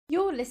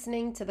You're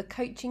listening to the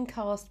Coaching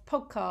Cast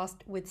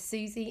podcast with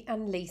Susie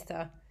and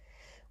Lisa.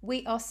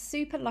 We are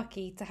super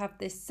lucky to have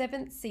this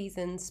 7th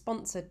season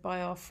sponsored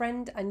by our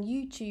friend and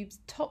YouTube's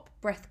top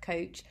breath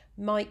coach,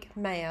 Mike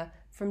Mayer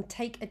from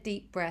Take a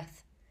Deep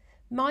Breath.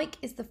 Mike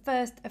is the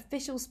first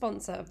official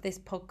sponsor of this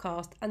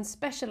podcast and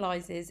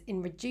specialises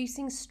in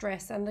reducing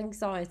stress and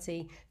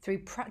anxiety through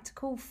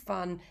practical,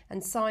 fun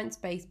and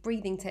science-based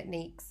breathing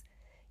techniques.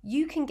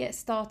 You can get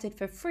started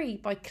for free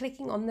by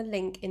clicking on the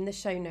link in the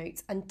show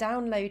notes and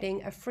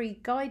downloading a free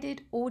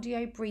guided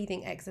audio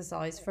breathing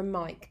exercise from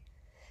Mike.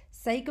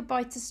 Say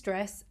goodbye to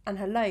stress and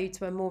hello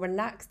to a more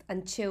relaxed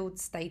and chilled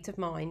state of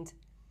mind.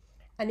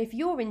 And if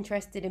you're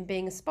interested in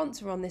being a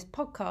sponsor on this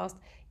podcast,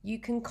 you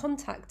can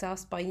contact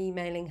us by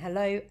emailing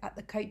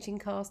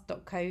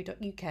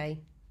hello@thecoachingcast.co.uk.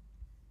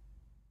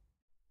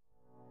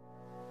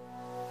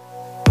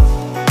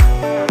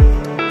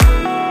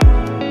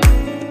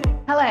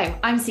 Hello,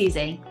 I'm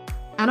Susie.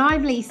 And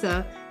I'm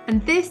Lisa,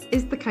 and this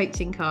is the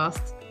Coaching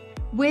Cast.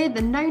 We're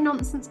the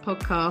no-nonsense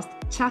podcast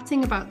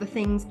chatting about the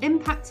things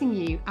impacting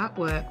you at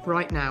work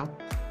right now,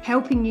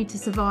 helping you to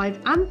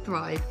survive and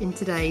thrive in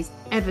today's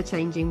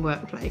ever-changing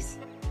workplace.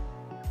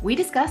 We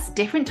discuss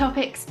different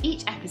topics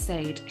each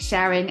episode,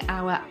 sharing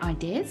our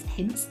ideas,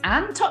 hints,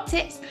 and top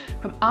tips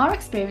from our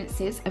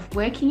experiences of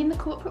working in the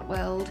corporate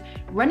world,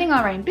 running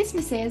our own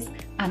businesses,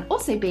 and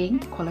also being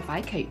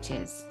qualified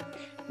coaches.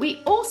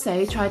 We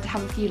also tried to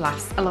have a few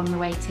laughs along the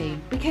way too,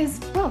 because,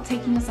 well,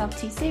 taking yourself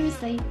too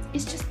seriously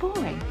is just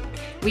boring.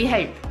 We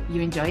hope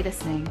you enjoy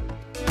listening.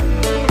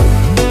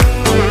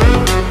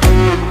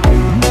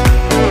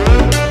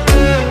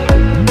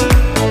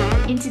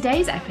 In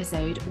today's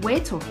episode, we're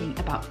talking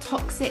about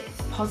toxic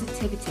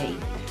positivity,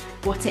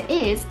 what it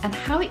is and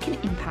how it can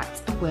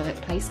impact a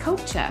workplace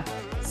culture.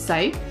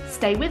 So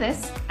stay with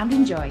us and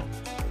enjoy.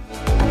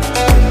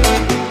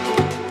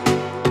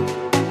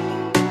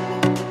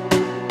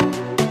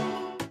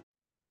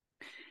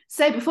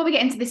 So before we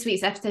get into this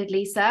week's episode,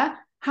 Lisa,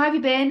 how have you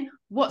been?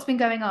 What's been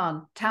going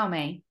on? Tell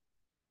me.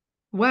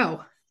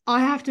 Well, I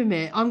have to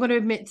admit, I'm going to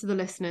admit to the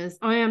listeners,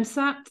 I am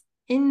sat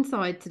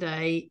inside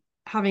today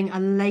having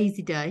a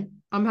lazy day.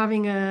 I'm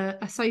having a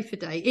sofa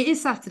day. It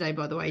is Saturday,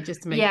 by the way,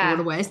 just to make you all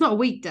aware. It's not a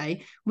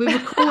weekday. We're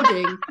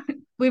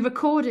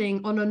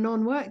recording on a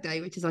non-work day,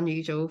 which is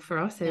unusual for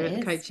us here at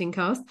the Coaching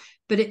Cast.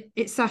 But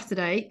it's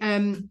Saturday.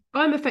 I'm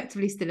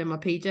effectively still in my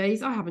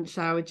PJs. I haven't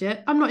showered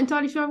yet. I'm not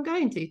entirely sure I'm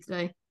going to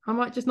today. I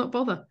might just not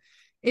bother.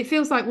 It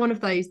feels like one of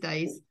those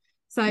days.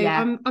 So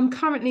I'm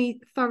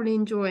currently thoroughly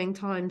enjoying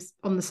times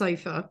on the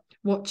sofa,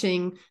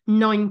 watching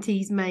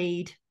 90s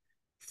made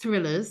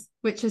thrillers,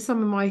 which are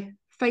some of my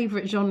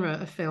favourite genre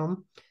of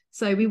film.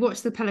 So we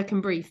watched The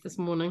Pelican Brief this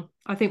morning.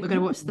 I think we're going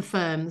to watch The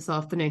Firm this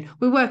afternoon.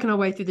 We're working our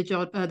way through the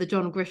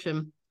John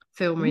Grisham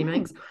film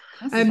remakes.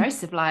 That's very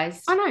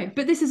civilised. I know,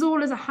 but this is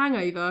all as a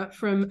hangover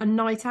from a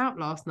night out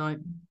last night.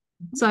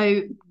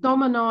 So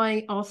Dom and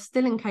I are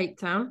still in Cape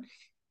Town.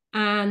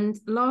 And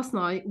last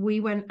night we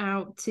went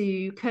out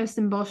to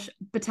Kirstenbosch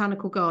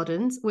Botanical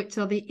Gardens, which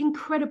are the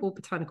incredible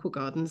botanical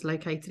gardens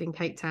located in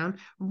Cape Town,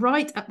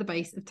 right at the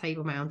base of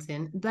Table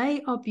Mountain.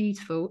 They are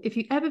beautiful. If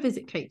you ever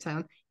visit Cape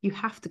Town, you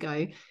have to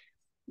go.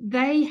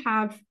 They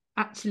have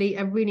actually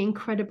a really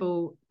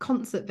incredible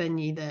concert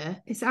venue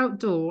there. It's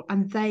outdoor,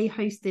 and they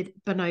hosted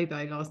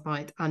Bonobo last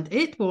night, and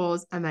it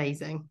was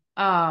amazing.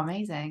 Oh,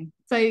 amazing.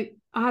 So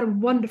I had a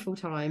wonderful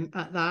time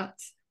at that.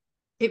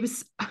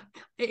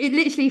 It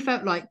literally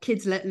felt like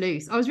kids let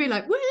loose. I was really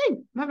like, woo,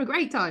 I'm having a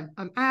great time.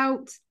 I'm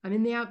out, I'm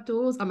in the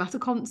outdoors, I'm at a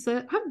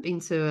concert. I haven't been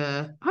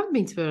to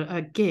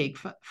a gig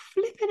for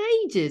flipping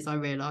ages, I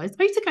realised.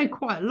 I used to go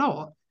quite a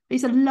lot. I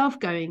used to love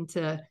going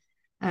to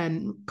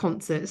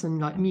concerts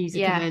and like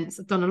music events.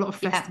 I've done a lot of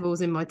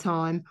festivals in my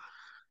time.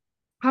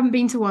 Haven't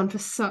been to one for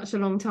such a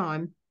long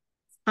time.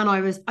 And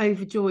I was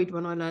overjoyed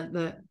when I learnt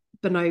that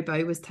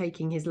Bonobo was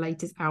taking his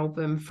latest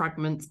album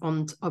Fragments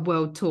on a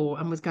world tour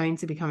and was going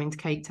to be coming to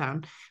Cape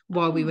Town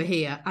while we were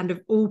here, and of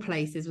all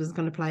places was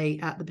going to play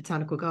at the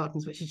Botanical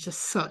Gardens, which is just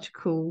such a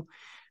cool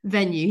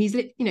venue.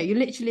 You're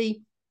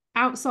literally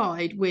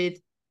outside with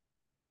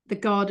the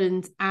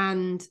gardens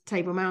and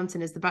Table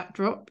Mountain as the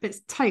backdrop. It's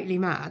totally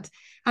mad,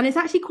 and it's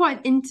actually quite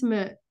an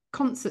intimate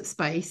concert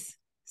space,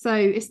 so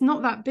it's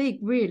not that big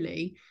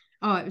really.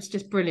 It was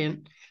just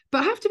brilliant.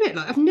 But I have to admit,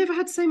 like, I've never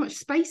had so much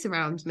space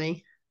around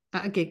me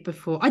at a gig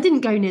before. I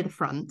didn't go near the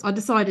front. I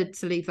decided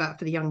to leave that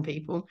for the young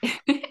people.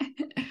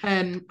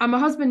 And my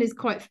husband is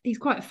quite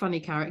a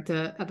funny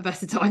character at the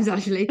best of times,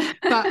 actually,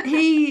 but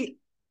he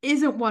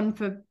isn't one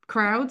for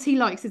crowds. He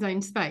likes his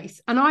own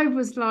space. And I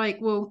was like,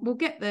 well, we'll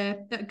get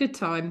there at a good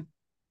time.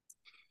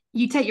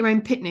 You take your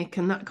own picnic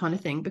and that kind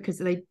of thing,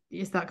 because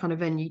it's that kind of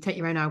venue. You take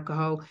your own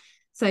alcohol.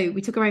 So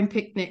we took our own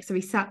picnic. So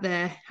we sat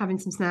there having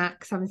some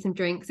snacks, having some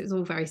drinks. It was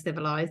all very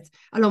civilized,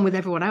 along with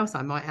everyone else,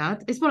 I might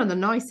add. It's one of the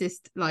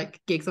nicest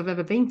gigs I've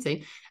ever been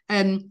to.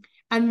 And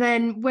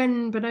then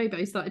when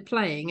Bonobo started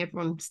playing,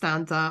 everyone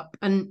stands up,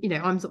 and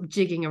I'm sort of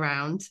jigging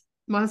around.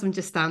 My husband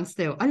just stands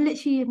still. I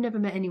literally have never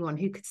met anyone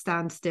who could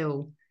stand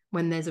still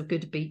when there's a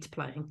good beat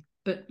playing.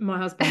 but my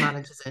husband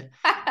manages it.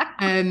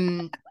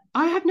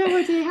 I have no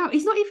idea how.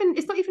 It's not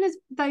even as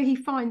though he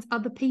finds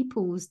other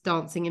people's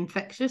dancing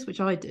infectious,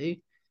 which I do.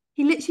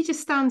 He literally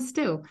just stands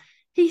still.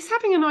 He's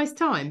having a nice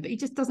time, but he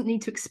just doesn't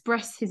need to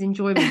express his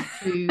enjoyment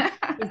through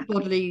his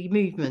bodily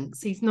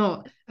movements. He's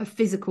not a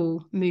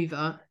physical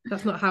mover.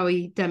 That's not how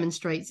he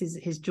demonstrates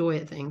his joy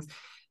at things.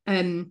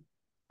 I'm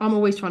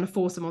always trying to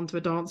force him onto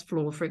a dance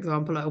floor, for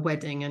example, at a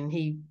wedding, and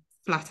he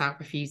flat out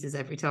refuses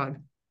every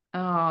time.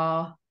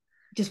 Oh,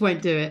 just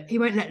won't do it. He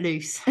won't let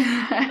loose.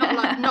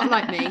 not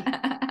like me.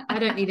 I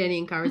don't need any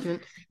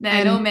encouragement.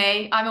 No, not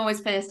me. I'm always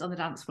first on the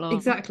dance floor.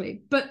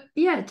 Exactly. But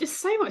yeah, just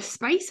so much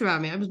space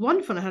around me. It was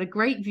wonderful. I had a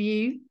great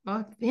view.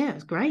 Yeah, it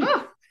was great.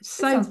 Oh,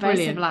 so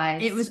brilliant.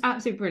 It was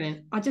absolutely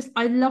brilliant.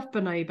 I love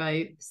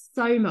Bonobo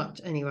so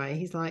much anyway.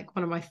 He's like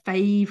one of my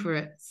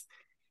favourites.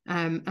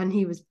 And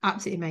he was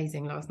absolutely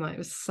amazing last night. It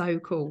was so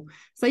cool.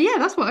 So yeah,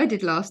 that's what I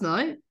did last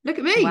night. Look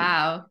at me.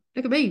 Wow.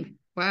 Look at me.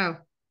 Wow.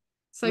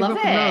 So Love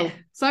rock and roll.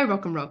 So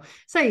rock and roll.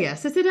 So yeah,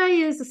 so today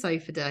is a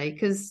sofa day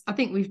because I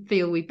think we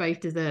feel we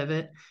both deserve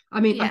it. I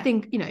mean, I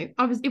think,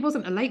 it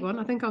wasn't a late one.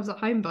 I think I was at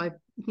home by,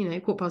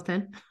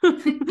 10:15.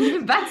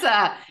 Even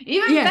better.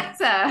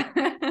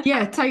 Better.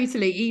 Yeah,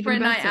 totally. Even for a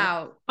better. Night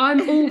out.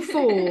 I'm all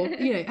for,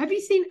 have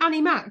you seen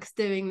Annie Max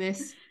doing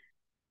this?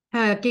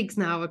 Her gigs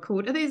now are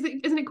called,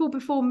 isn't it called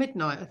Before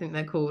Midnight? I think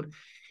they're called.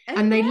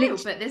 And they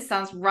literally, but this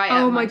sounds right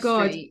up my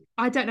God street.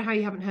 I don't know how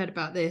you haven't heard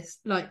about this.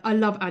 Like, I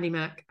love Annie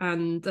Mac,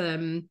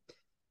 and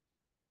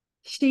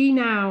she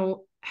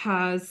now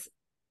has,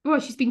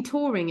 she's been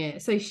touring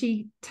it, so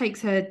she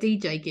takes her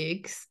DJ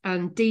gigs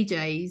and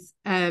DJs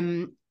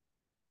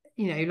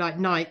like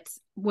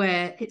nights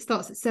where it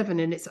starts at 7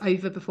 and it's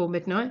over before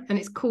midnight, and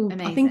it's called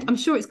Amazing. I'm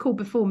sure it's called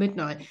Before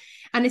Midnight,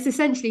 and it's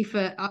essentially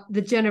for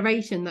the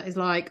generation that is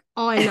like,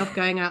 I love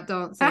going out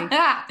dancing.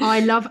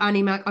 I love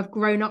Annie Mac. I've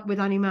grown up with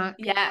Annie Mac.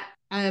 Yeah.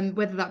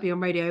 Whether that be on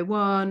Radio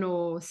 1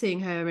 or seeing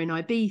her in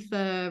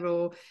Ibiza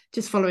or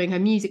just following her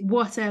music,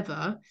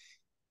 whatever.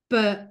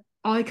 But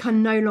I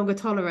can no longer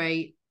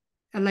tolerate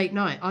a late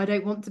night. I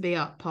don't want to be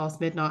up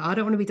past midnight. I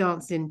don't want to be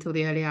dancing till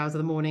the early hours of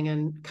the morning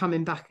and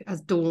coming back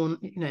as dawn,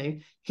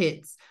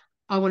 hits.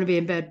 I want to be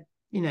in bed,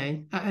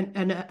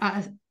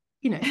 at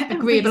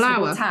agreeable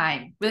hour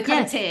time with a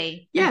cup of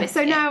tea. Yeah.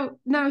 So now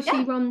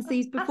she runs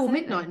these Before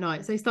Midnight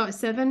nights. They start at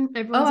 7.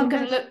 Everyone's I'm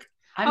going to look.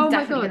 I'm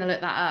definitely going to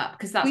look that up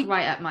because that's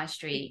right up my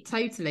street.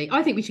 Totally.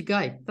 I think we should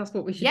go. That's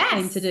what we should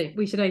aim to do.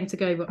 We should aim to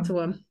go up to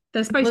one.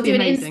 They're supposed to be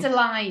amazing. We'll do an Insta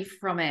live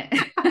from it.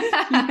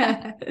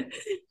 Yeah,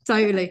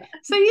 totally.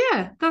 So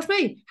yeah, that's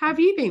me. How have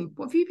you been?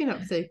 What have you been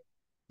up to?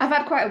 I've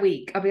had quite a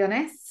week, I'll be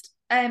honest.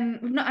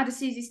 We've not had a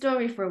Susie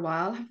story for a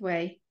while, have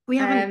we? We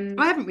haven't.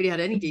 I haven't really had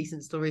any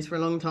decent stories for a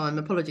long time.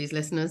 Apologies,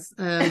 listeners.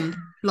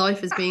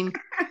 Life has been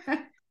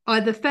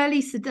either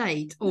fairly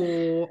sedate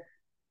or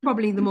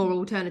probably the more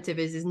alternative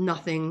is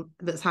nothing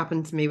that's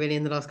happened to me really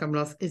in the last couple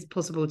of months is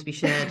possible to be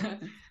shared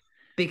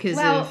because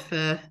of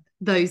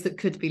those that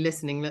could be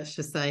listening, let's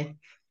just say.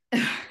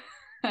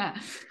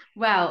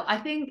 Well, I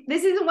think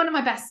this isn't one of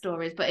my best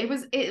stories, but it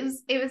was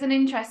an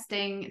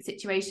interesting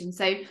situation.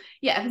 So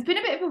yeah, it's been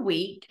a bit of a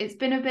week. It's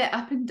been a bit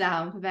up and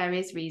down for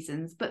various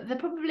reasons, but they're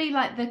probably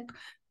like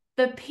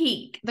the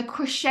peak, the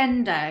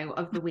crescendo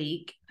of the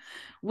week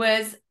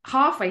was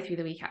halfway through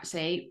the week,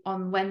 actually,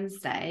 on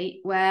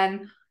Wednesday,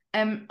 when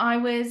I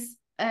was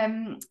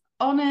on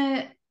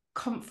a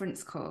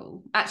conference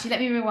call. Actually,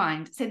 let me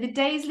rewind. So the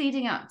days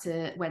leading up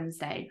to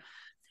Wednesday,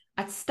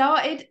 I'd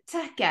started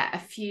to get a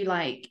few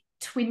like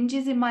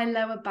twinges in my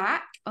lower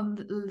back, on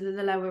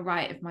the lower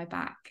right of my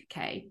back.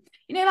 Okay,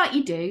 like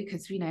you do,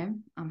 because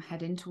I'm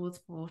heading towards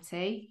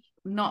 40,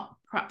 not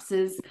perhaps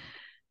as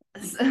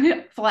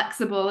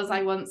flexible as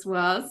I once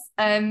was.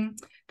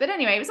 But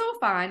anyway, it was all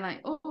fine, and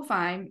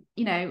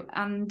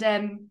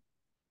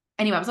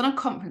anyway, I was on a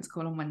conference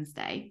call on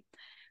Wednesday,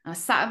 and I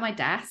sat at my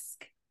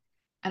desk,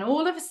 and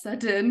all of a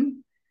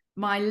sudden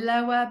my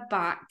lower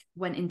back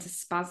went into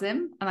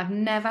spasm, and I've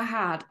never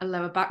had a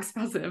lower back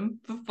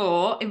spasm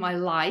before in my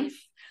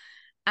life.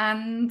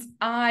 And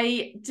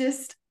I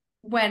just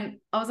went,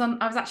 I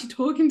was actually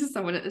talking to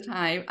someone at the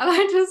time, and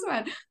I just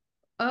went,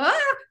 and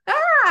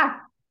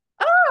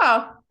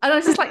I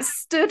just like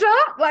stood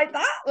up like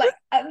that,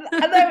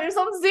 and then it was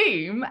on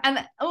Zoom,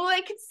 and all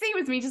I could see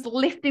was me just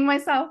lifting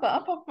myself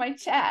up off my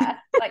chair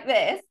like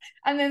this,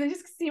 and then it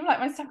just seemed like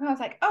my stomach, and I was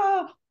like,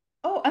 oh,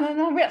 and then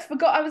I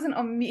forgot I wasn't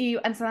on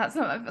mute, and so that's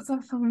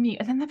on mute,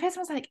 and then the person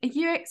was like,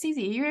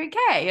 Susie, are you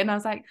okay? And I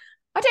was like,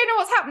 I don't know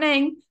what's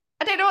happening.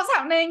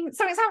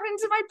 Something's happening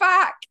to my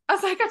back. I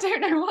was like, I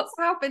don't know what's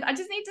happened. I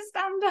just need to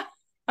stand up.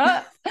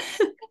 And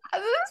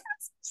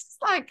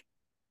just like,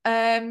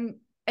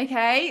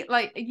 okay,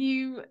 like, are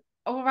you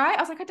all right?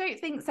 I was like, I don't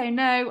think so.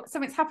 No,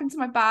 something's happened to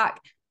my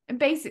back. And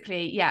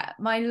basically, yeah,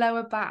 my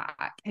lower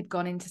back had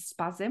gone into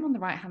spasm on the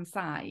right hand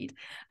side,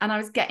 and I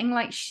was getting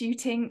like a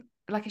shooting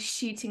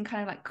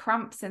kind of like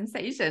cramp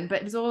sensation, but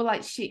it was all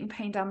like shooting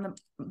pain down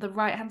the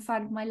right hand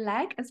side of my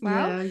leg as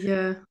well.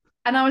 Yeah.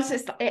 And I was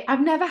just,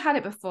 I've never had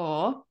it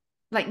before.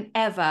 like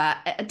ever.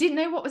 I didn't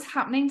know what was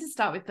happening to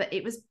start with, but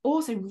it was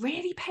also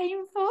really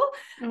painful.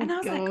 And I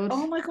was like,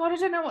 oh my God, I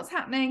don't know what's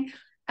happening.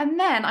 And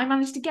then I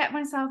managed to get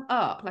myself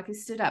up, like I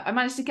stood up. I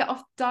managed to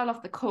dial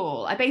off the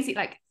call. I basically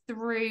like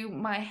threw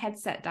my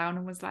headset down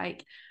and was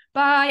like,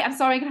 bye, I'm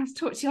sorry, I'm gonna have to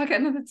talk to you like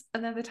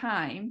another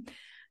time.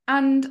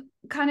 And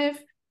kind of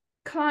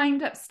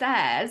climbed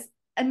upstairs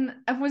and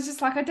was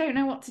just like, I don't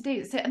know what to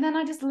do. So, and then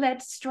I just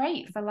led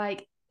straight for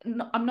like,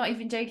 I'm not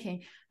even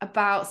joking,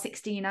 about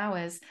 16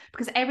 hours,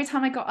 because every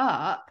time I got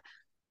up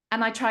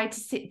and I tried to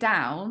sit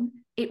down,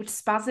 it would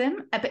spasm.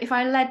 But if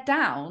I led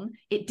down,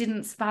 it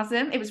didn't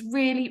spasm. It was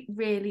really,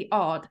 really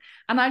odd.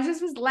 And I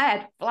just was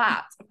led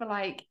flat for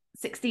like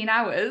 16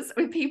 hours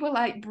with people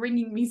like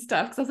bringing me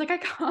stuff, because I was like, I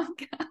can't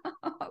get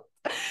up.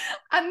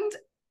 And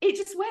it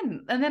just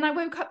went. And then I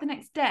woke up the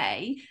next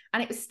day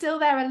and it was still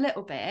there a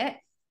little bit.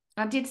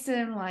 I did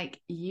some like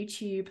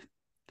YouTube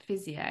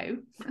physio.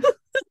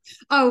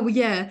 Oh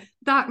yeah,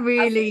 that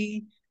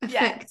really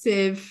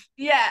effective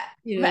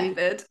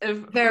method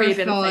of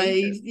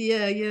verified.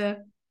 Yeah.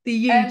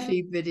 The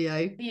YouTube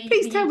video.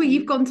 Please tell me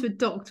you've gone to a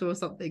doctor or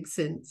something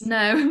since.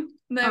 No,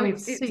 it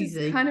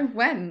just kind of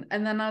went.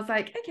 And then I was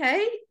like,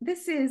 okay,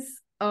 this is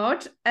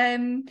odd.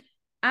 And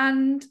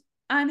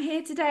I'm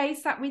here today,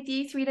 sat with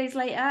you 3 days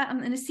later.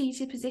 I'm in a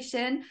seated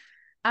position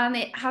and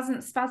it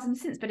hasn't spasmed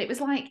since, but it was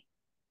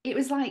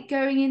like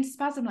going into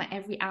spasm like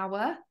every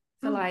hour.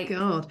 For like,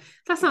 God,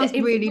 that sounds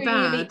really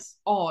bad.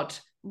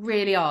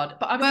 Really odd.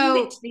 But I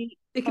was literally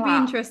it could be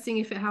interesting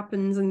if it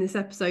happens in this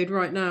episode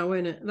right now,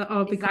 won't it? That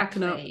I'll be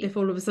cracking up if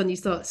all of a sudden you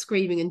start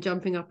screaming and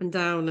jumping up and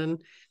down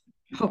and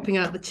hopping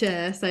out the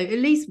chair. So at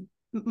least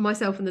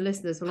myself and the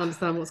listeners will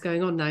understand what's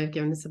going on now. You've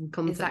given us some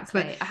context.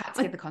 Exactly. But I had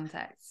to give the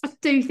context. I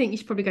do think you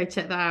should probably go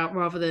check that out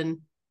rather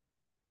than,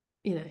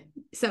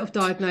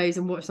 self-diagnose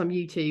and watch some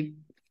YouTube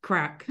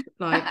crack.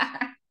 Like,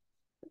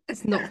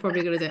 it's not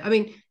probably going to do it. I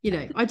mean,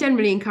 I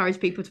generally encourage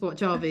people to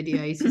watch our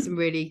videos for some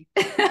really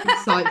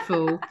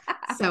insightful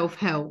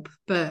self-help.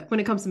 But when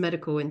it comes to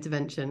medical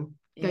intervention,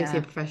 go see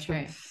a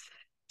professional.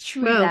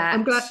 True. Well,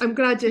 I'm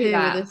glad you're here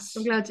with us.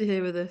 I'm glad you're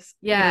here with us.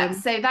 Yeah.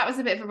 So that was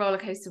a bit of a roller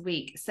coaster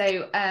week.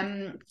 So,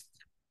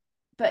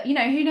 but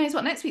who knows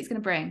what next week's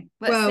going to bring?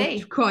 Let's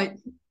see. Quite.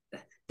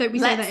 Don't we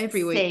say that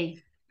every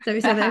week? Don't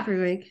we say that every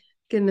week?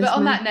 Goodness but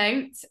on me. that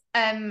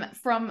note,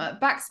 from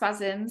back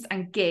spasms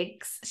and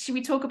gigs, should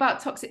we talk about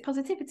toxic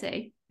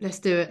positivity? Let's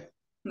do it.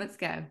 Let's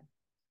go.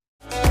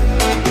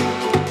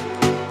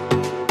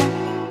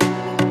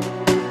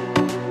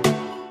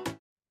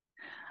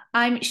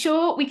 I'm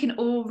sure we can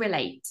all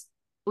relate.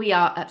 We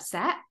are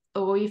upset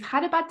or we've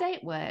had a bad day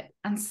at work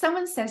and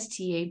someone says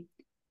to you,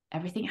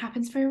 everything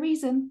happens for a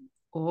reason,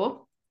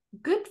 or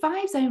good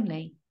vibes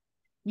only.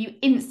 You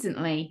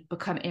instantly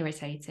become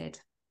irritated.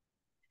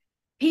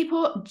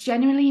 People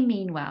genuinely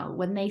mean well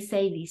when they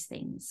say these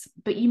things,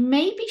 but you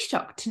may be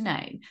shocked to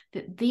know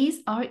that these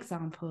are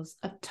examples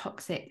of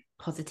toxic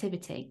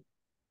positivity.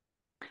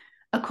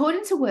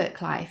 According to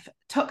Work Life,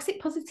 toxic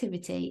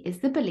positivity is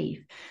the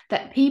belief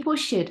that people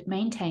should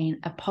maintain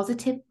a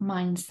positive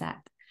mindset,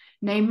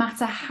 no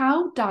matter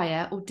how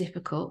dire or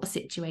difficult a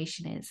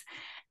situation is,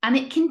 and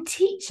it can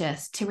teach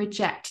us to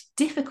reject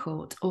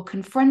difficult or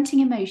confronting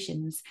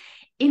emotions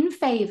in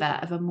favour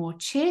of a more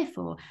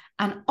cheerful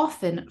and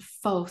often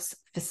false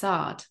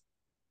facade.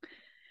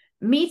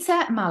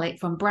 Meeta Malik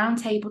from Brown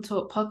Table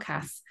Talk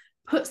podcast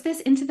puts this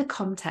into the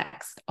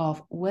context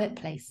of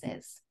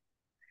workplaces.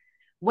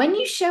 When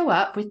you show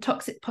up with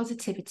toxic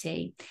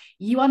positivity,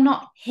 you are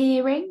not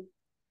hearing,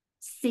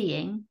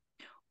 seeing,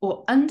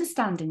 or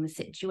understanding the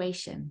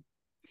situation.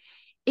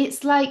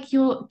 It's like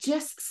you're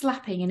just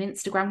slapping an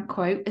Instagram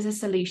quote as a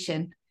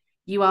solution.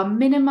 You are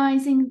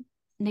minimizing,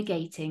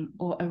 negating,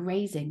 or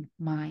erasing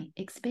my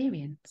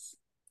experience.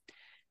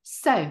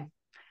 So,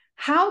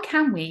 how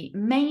can we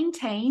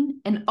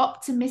maintain an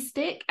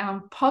optimistic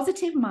and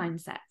positive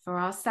mindset for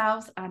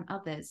ourselves and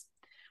others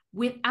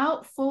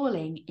without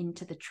falling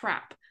into the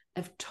trap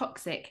of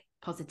toxic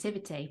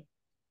positivity?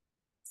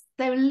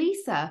 So,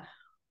 Lisa,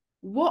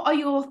 what are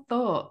your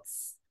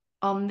thoughts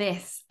on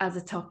this as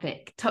a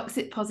topic,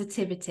 toxic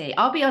positivity?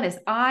 I'll be honest,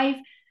 I've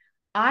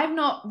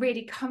not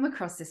really come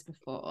across this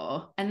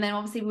before. And then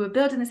obviously we were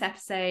building this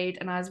episode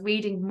and I was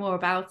reading more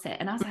about it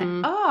and I was like,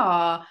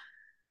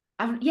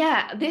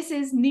 this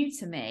is new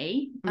to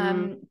me.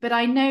 But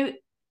I know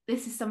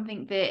this is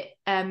something that,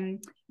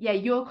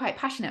 you're quite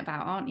passionate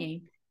about, aren't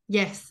you?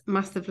 Yes,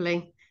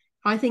 massively.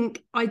 I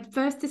think I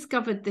first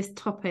discovered this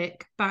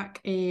topic back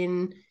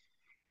in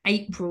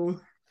April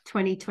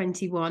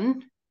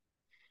 2021.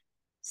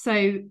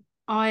 So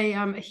I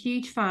am a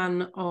huge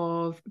fan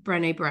of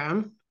Brené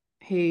Brown,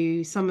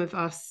 who some of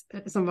our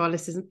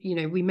listeners,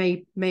 we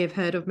may have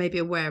heard of, maybe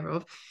aware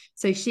of.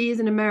 So she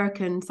is an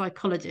American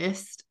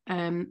psychologist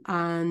and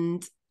an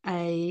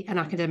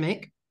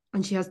academic,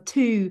 and she has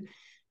two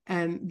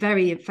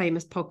very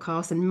famous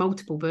podcasts and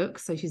multiple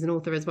books. So she's an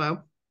author as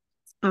well.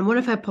 And one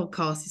of her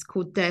podcasts is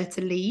called Dare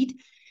to Lead.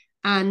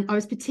 And I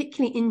was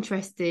particularly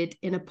interested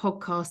in a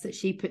podcast that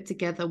she put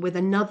together with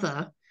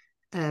another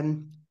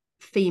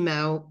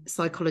female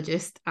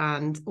psychologist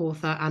and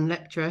author and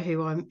lecturer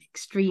who I'm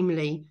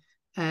extremely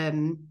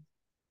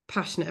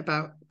passionate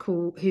about,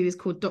 who is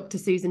called Dr.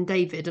 Susan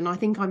David. And I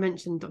think I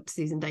mentioned Dr.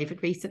 Susan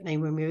David recently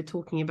when we were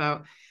talking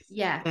about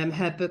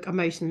her book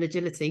Emotional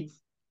Agility.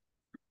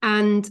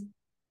 And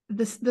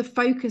the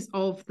focus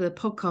of the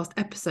podcast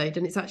episode,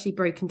 and it's actually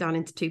broken down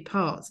into 2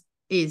 parts,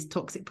 is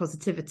toxic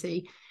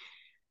positivity.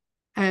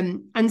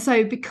 And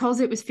so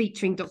because it was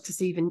featuring Dr.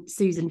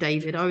 Susan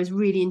David, I was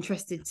really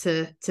interested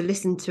to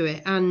listen to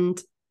it,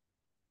 and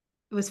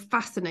was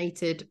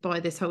fascinated by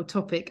this whole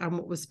topic and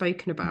what was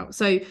spoken about.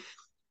 So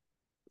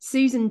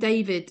Susan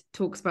David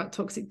talks about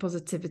toxic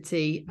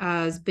positivity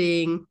as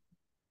being,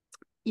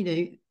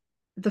 the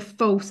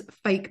false,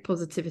 fake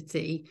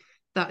positivity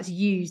that's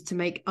used to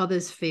make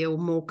others feel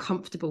more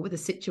comfortable with a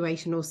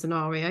situation or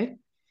scenario.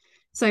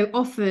 So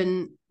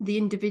often the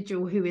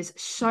individual who is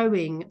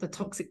showing the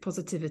toxic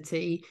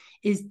positivity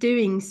is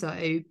doing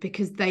so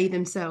because they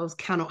themselves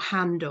cannot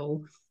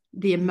handle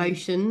the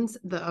emotions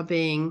that are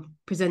being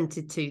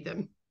presented to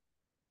them.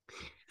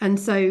 And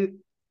so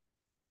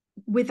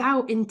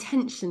without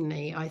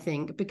intentionally, I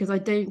think, because I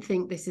don't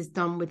think this is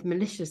done with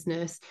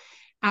maliciousness,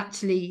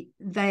 actually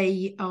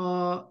they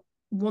are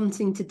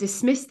wanting to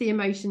dismiss the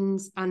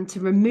emotions and to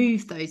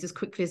remove those as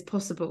quickly as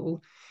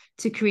possible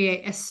to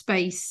create a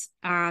space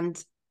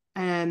and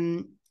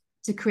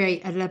to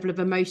create a level of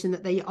emotion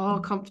that they are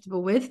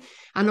comfortable with.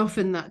 And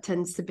often that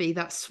tends to be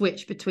that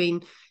switch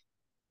between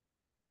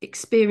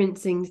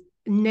experiencing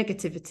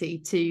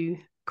negativity to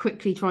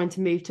quickly trying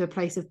to move to a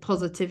place of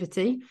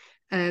positivity.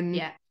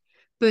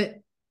 But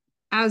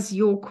as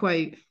your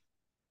quote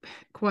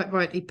quite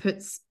rightly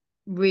puts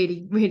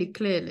really, really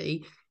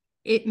clearly,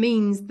 it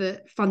means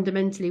that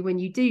fundamentally when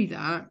you do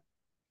that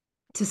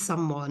to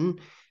someone,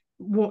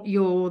 what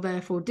you're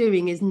therefore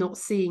doing is not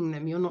seeing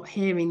them, you're not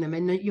hearing them,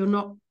 and you're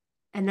not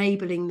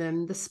enabling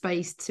them the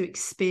space to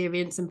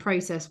experience and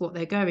process what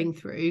they're going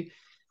through.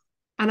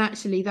 And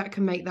actually that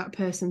can make that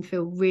person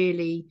feel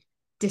really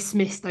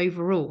dismissed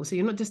overall. So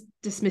you're not just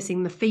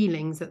dismissing the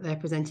feelings that they're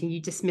presenting,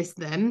 you dismiss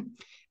them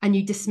and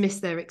you dismiss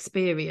their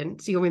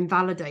experience. You're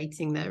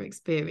invalidating their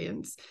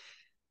experience,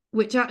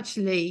 which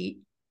actually,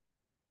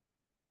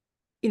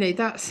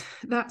 that's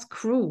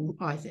cruel,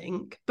 I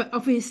think. But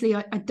obviously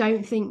I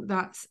don't think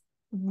that's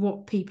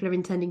what people are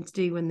intending to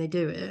do when they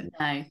do it.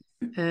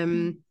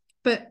 No.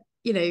 But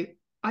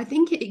I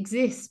think it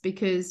exists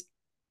because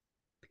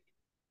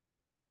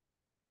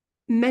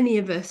many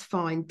of us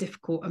find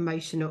difficult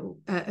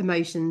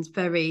emotions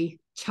very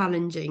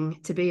challenging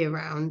to be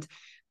around.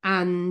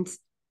 And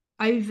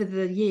over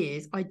the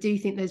years, I do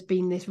think there's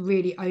been this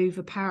really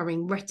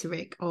overpowering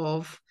rhetoric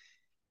of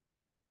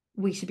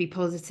we should be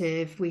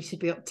positive, we should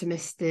be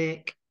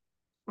optimistic.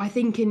 I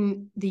think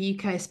in the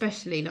UK,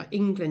 especially like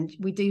England,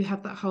 we do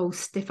have that whole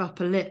stiff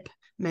upper lip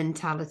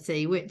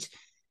mentality, which,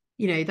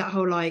 that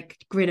whole like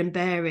grin and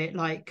bear it,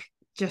 like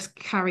just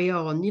carry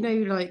on,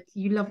 like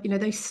you love,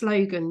 those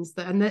slogans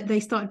and they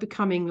started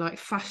becoming like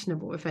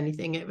fashionable. If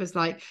anything, it was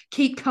like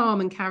keep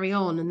calm and carry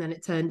on. And then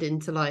it turned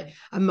into like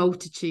a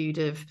multitude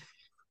of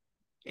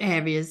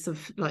areas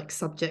of like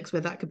subjects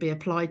where that could be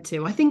applied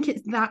to. I think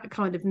it's that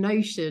kind of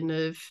notion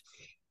of,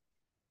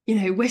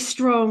 we're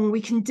strong,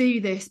 we can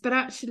do this, but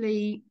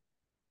actually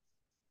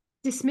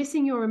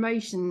dismissing your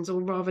emotions,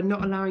 or rather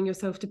not allowing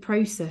yourself to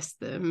process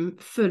them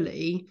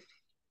fully,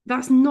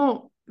 that's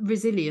not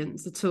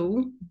resilience at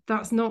all.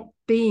 That's not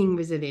being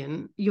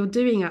resilient. You're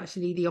doing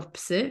actually the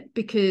opposite,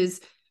 because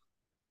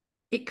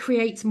it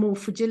creates more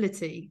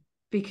fragility.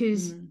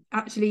 Because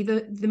actually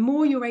the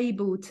more you're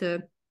able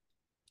to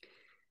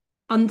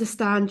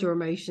understand your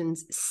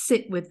emotions,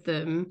 sit with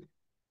them,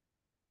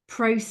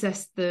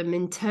 process them,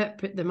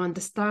 interpret them,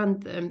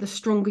 understand them, the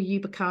stronger you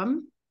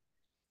become.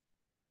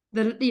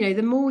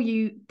 The more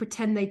you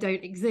pretend they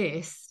don't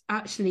exist,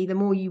 actually the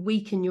more you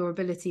weaken your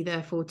ability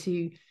therefore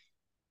to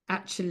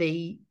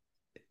actually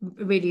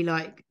really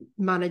like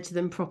manage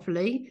them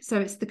properly. So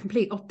it's the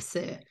complete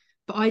opposite.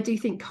 But I do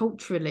think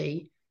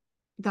culturally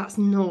that's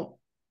not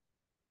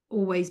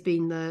always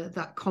been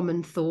that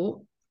common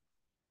thought.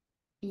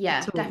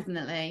 Yeah,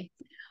 definitely.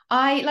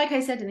 Like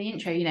I said in the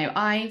intro,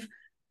 I've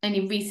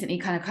only recently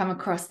kind of come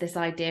across this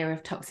idea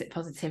of toxic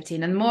positivity,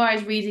 and the more I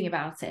was reading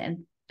about it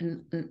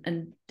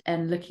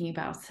and looking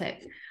about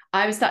it,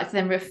 I was starting to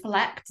then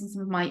reflect on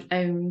some of my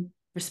own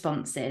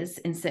responses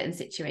in certain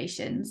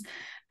situations,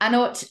 and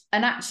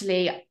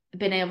actually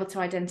been able to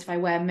identify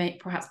where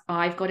perhaps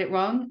I've got it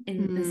wrong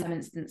in some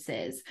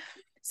instances.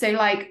 So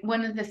like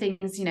one of the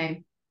things,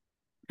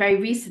 very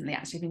recently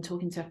actually I've been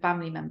talking to a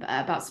family member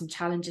about some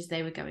challenges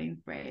they were going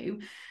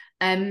through,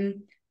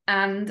 and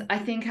I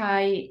think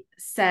I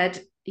said,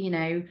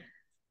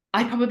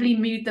 I probably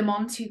moved them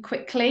on too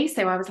quickly.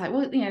 So I was like,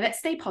 well, let's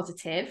stay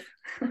positive.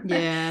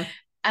 Yeah.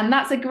 And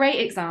that's a great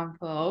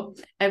example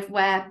of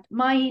where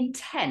my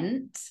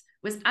intent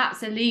was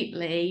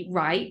absolutely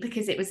right,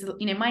 because it was,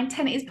 my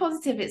intent is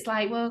positive. It's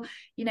like, well,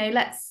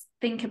 let's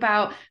think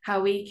about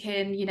how we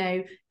can,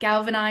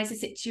 galvanize the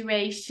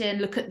situation,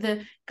 look at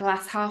the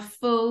glass half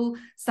full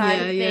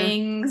side of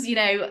things,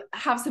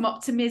 have some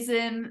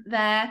optimism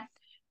there.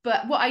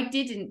 But what I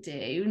didn't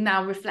do,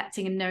 now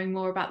reflecting and knowing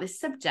more about this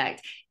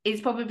subject, is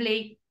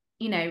probably,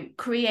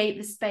 create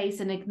the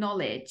space and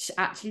acknowledge,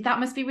 actually, that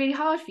must be really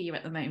hard for you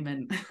at the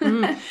moment.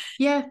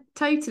 Yeah,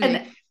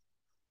 totally.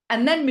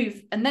 And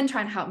then try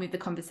and help move the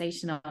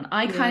conversation on.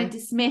 I kind of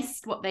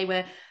dismissed what they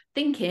were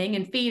thinking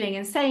and feeling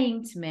and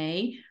saying to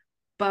me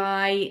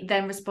by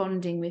then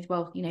responding with,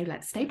 well,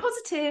 let's stay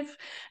positive.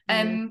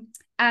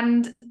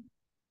 And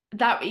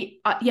that,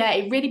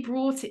 it really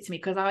brought it to me,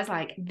 because I was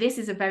like, this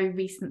is a very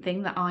recent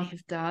thing that I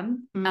have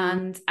done,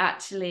 and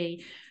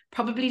actually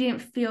probably didn't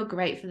feel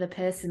great for the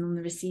person on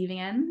the receiving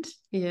end.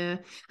 Yeah.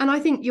 And I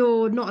think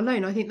you're not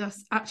alone. I think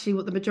that's actually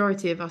what the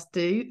majority of us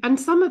do. And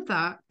some of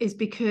that is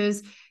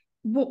because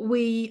what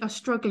we are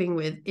struggling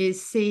with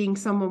is seeing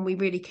someone we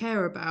really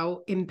care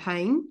about in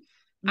pain,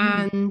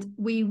 and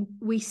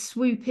we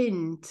swoop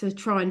in to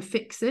try and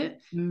fix it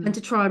and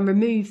to try and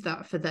remove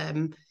that for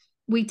them.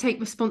 We take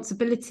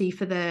responsibility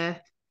for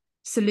their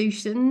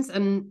solutions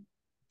and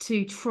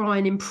to try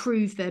and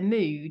improve their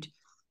mood.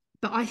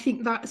 But I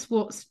think that's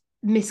what's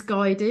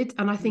misguided,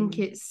 and I think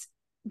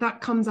that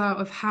comes out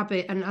of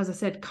habit, and as I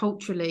said,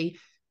 culturally,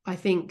 I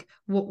think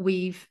what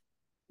we've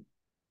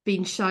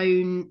been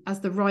shown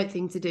as the right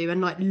thing to do,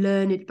 and like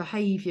learned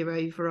behavior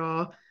over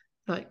our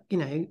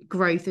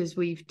growth as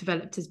we've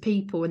developed as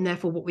people, and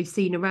therefore what we've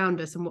seen around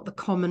us and what the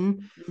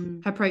common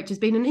approach has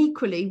been, and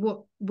equally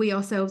what we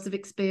ourselves have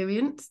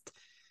experienced.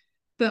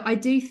 But I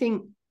do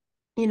think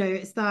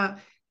it's that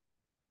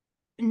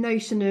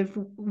notion of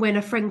when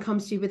a friend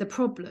comes to you with a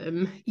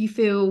problem, you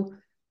feel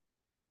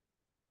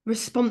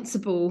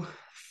responsible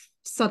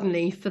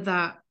suddenly for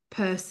that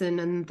person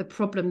and the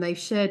problem they've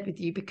shared with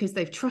you, because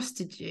they've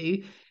trusted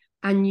you,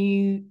 and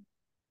you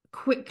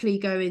quickly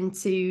go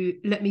into,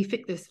 let me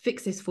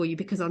fix this for you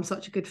because I'm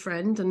such a good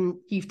friend and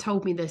you've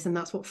told me this, and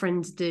that's what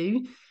friends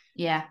do.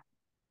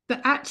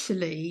 But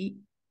actually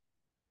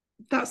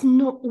that's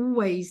not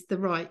always the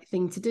right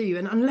thing to do,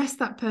 and unless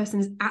that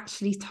person's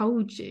actually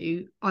told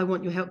you, I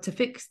want your help to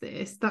fix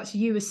this, that's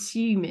you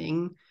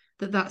assuming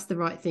that that's the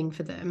right thing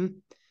for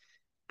them.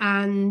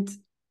 And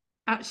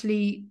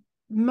actually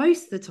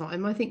most of the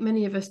time, I think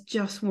many of us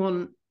just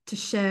want to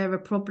share a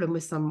problem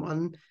with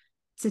someone,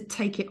 to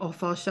take it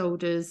off our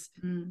shoulders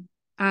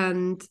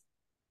and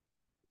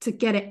to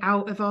get it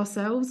out of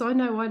ourselves. I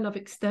know I love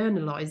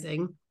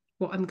externalizing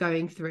what I'm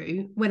going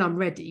through when I'm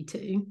ready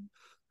to.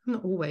 I'm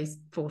not always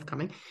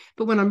forthcoming,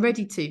 but when I'm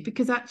ready to,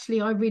 because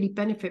actually I really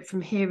benefit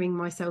from hearing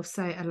myself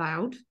say it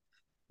aloud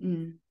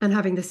and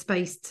having the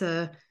space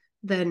to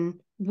then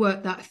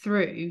work that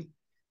through.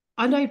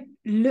 I don't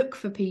look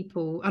for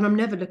people, and I'm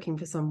never looking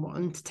for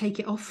someone to take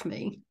it off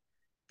me.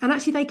 And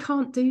actually they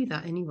can't do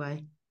that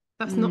anyway.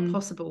 That's not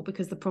possible,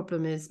 because the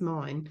problem is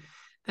mine.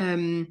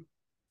 And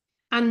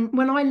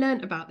when I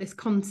learned about this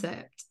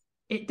concept,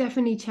 it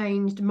definitely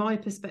changed my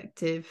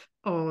perspective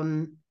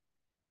on,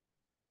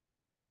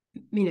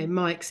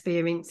 my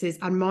experiences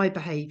and my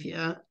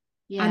behavior.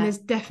 And has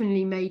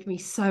definitely made me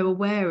so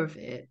aware of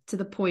it, to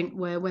the point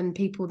where when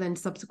people then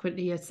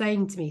subsequently are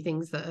saying to me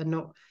things that are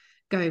not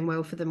going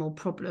well for them or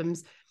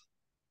problems,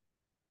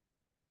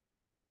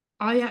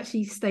 I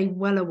actually stay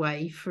well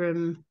away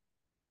from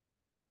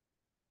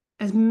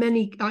as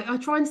many. I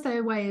try and stay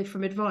away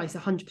from advice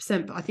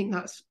 100%, but I think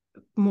that's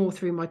more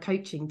through my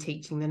coaching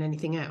teaching than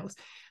anything else.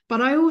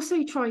 But I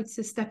also try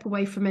to step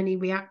away from any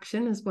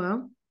reaction as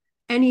well.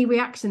 Any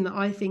reaction that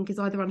I think is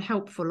either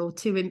unhelpful or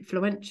too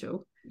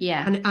influential.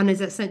 And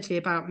is essentially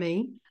about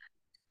me.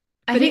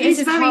 But it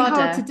is very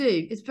hard to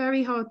do. It's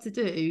very hard to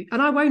do.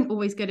 And I won't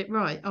always get it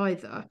right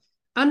either.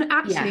 And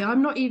actually,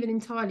 I'm not even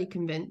entirely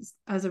convinced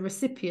as a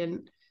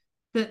recipient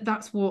that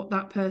that's what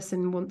that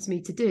person wants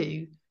me to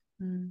do.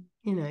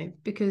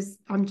 Because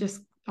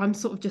I'm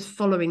sort of just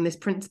following this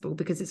principle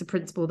because it's a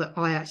principle that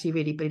I actually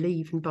really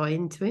believe and buy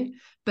into it.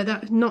 But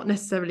that's not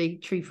necessarily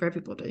true for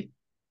everybody.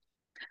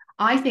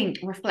 I think,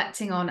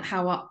 reflecting on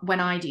when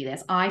I do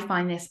this, I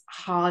find this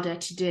harder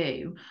to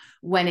do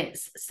when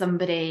it's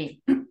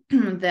somebody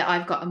that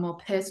I've got a more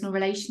personal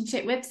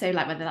relationship with. So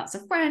like whether that's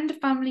a friend, a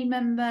family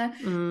member.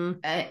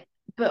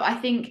 But I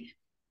think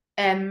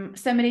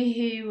somebody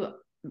who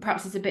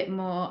perhaps is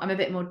I'm a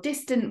bit more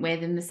distant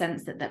with, in the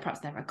sense that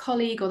perhaps they're a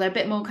colleague, or they're a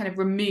bit more kind of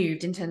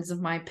removed in terms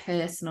of my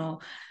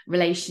personal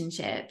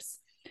relationships,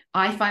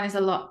 I find this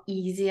a lot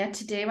easier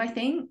to do, I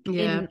think,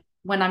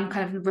 when I'm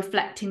kind of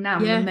reflecting now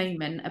in the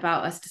moment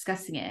about us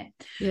discussing it.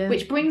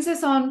 Which brings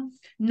us on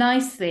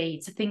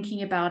nicely to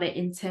thinking about it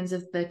in terms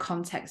of the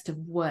context of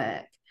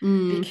work,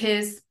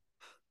 because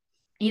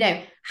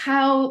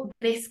how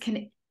this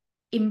can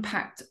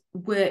impact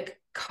work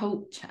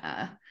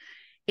culture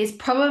is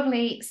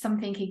probably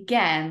something,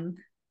 again,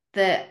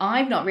 that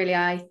I've not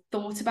really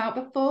thought about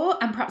before,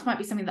 and perhaps might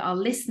be something that our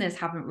listeners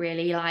haven't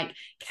really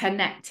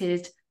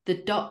connected the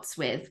dots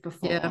with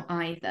before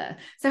either.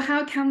 So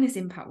how can this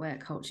impact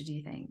work culture, do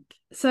you think?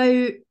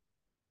 So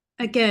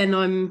again,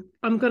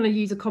 I'm going to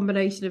use a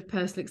combination of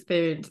personal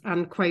experience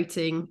and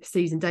quoting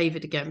Susan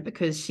David again,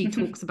 because she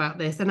talks about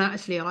this. And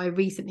actually, I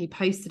recently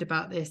posted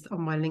about this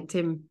on my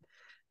LinkedIn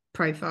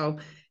profile,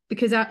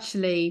 because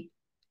actually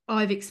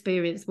I've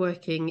experienced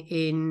working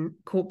in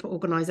corporate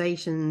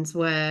organizations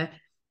where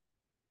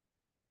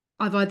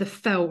I've either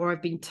felt or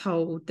I've been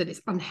told that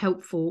it's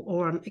unhelpful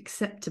or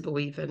unacceptable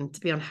even to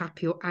be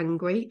unhappy or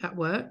angry at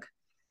work.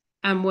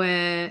 And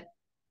where,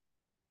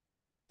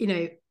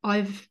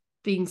 I've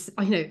been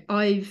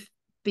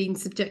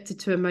subjected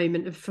to a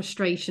moment of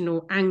frustration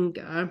or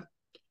anger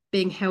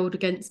being held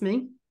against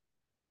me.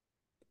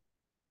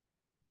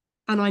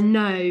 And I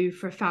know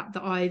for a fact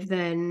that I've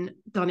then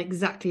done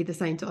exactly the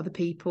same to other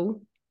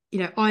people.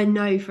 I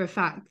know for a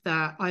fact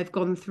that I've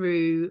gone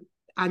through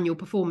annual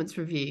performance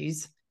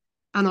reviews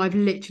and I've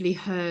literally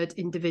heard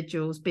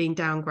individuals being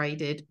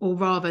downgraded, or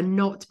rather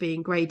not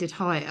being graded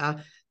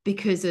higher,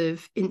 because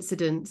of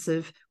incidents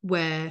of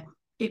where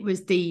it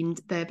was deemed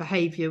their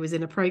behaviour was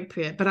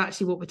inappropriate. But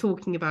actually what we're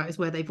talking about is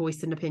where they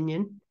voiced an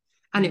opinion,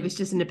 and it was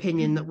just an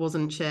opinion that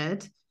wasn't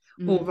shared,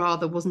 or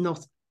rather was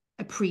not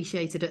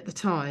appreciated at the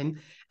time.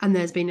 And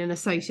there's been an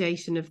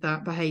association of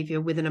that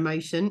behaviour with an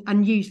emotion,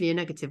 and usually a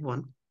negative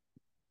one.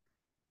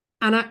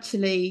 And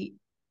actually,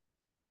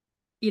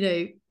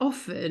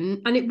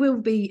 often, and it will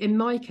be in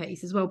my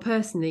case as well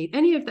personally,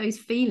 any of those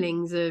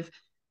feelings of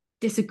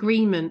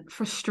disagreement,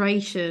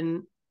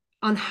 frustration,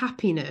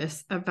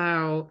 unhappiness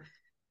about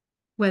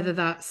whether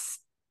that's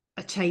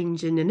a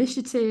change in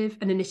initiative,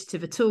 an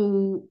initiative at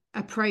all,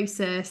 a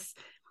process,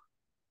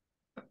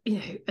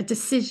 a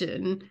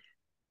decision,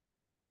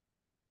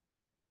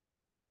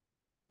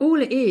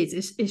 all it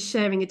is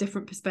sharing a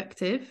different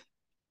perspective.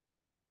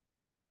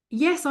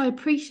 Yes, I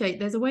appreciate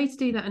there's a way to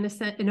do that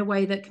in a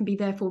way that can be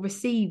therefore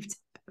received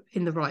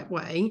in the right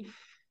way.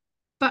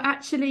 But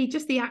actually,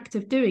 just the act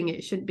of doing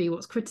it shouldn't be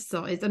what's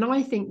criticised. And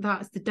I think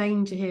that's the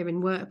danger here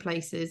in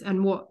workplaces,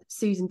 and what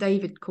Susan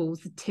David calls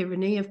the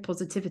tyranny of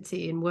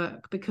positivity in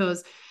work,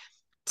 because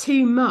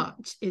too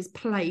much is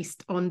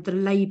placed on the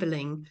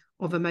labelling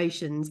of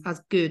emotions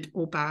as good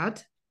or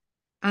bad.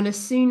 And as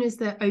soon as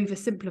they're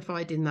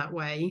oversimplified in that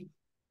way,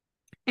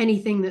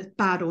 anything that's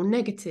bad or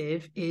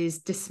negative is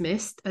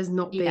dismissed as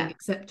not being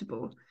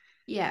acceptable.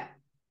 Yeah.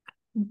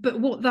 But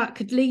what that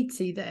could lead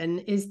to then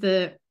is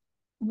that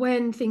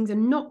when things are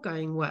not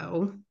going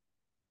well,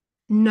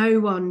 no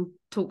one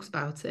talks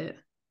about it,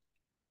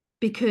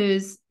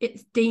 because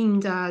it's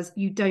deemed as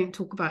you don't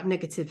talk about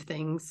negative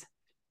things,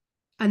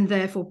 and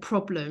therefore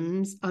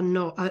problems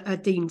are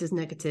deemed as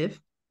negative.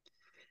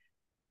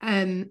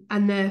 And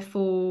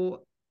therefore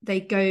they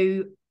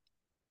go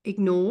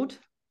ignored,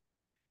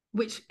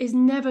 which is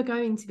never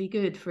going to be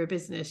good for a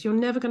business. You're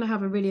never going to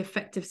have a really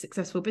effective,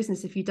 successful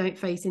business if you don't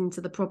face into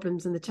the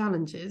problems and the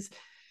challenges.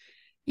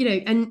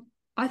 And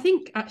I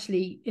think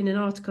actually in an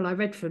article I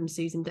read from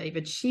Susan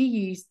David, she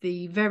used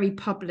the very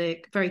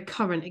public, very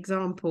current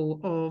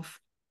example of,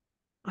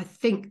 I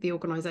think the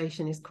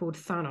organization is called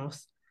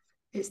Thanos.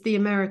 It's the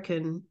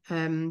American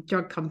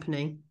drug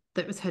company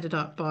that was headed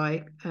up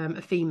by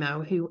a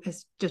female who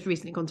has just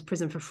recently gone to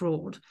prison for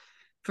fraud,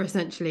 for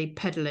essentially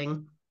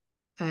peddling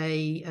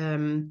a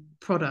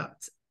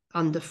product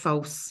under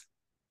false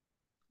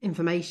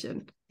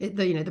information.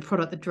 The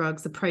product, the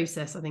drugs, the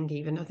process, I think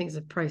it's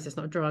a process,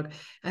 not a drug,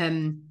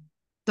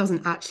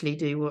 doesn't actually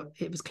do what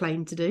it was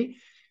claimed to do.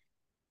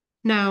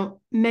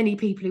 Now, many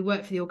people who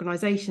work for the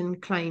organisation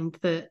claimed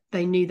that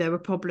they knew there were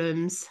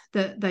problems,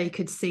 that they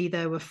could see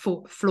there were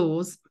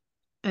flaws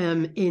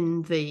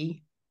in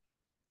the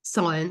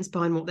science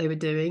behind what they were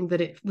doing,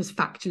 that it was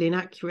factually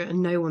inaccurate,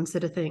 and no one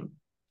said a thing,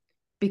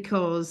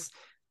 because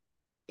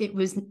it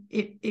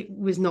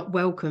was not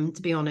welcome,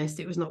 to be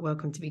honest. It was not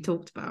welcome to be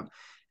talked about.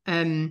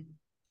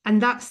 And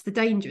that's the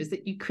danger, is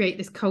that you create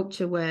this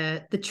culture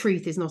where the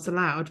truth is not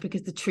allowed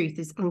because the truth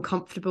is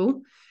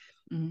uncomfortable.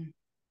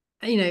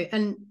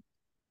 And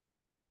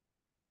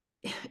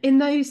in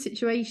those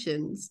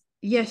situations,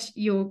 yes,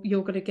 you're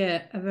going to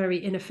get a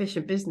very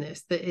inefficient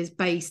business that is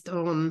based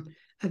on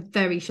a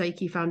very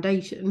shaky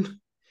foundation,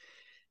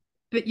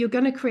 but you're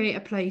going to create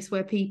a place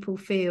where people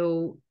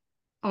feel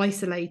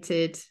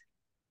isolated,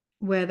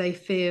 where they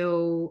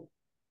feel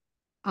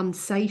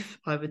unsafe,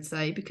 I would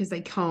say, because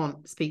they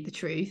can't speak the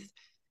truth,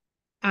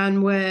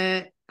 and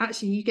where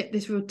actually you get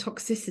this real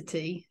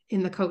toxicity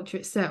in the culture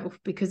itself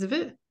because of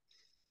it.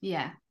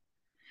 Yeah.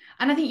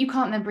 And I think you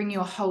can't then bring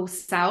your whole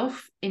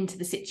self into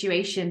the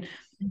situation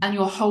and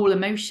your whole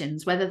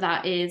emotions, whether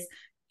that is,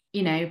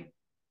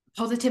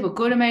 positive or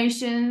good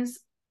emotions.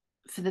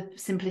 For the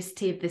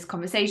simplicity of this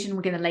conversation,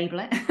 we're going to label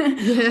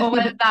it, or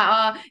whether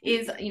that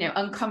is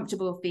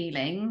uncomfortable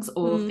feelings,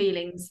 or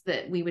feelings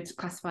that we would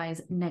classify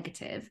as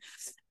negative.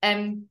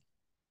 And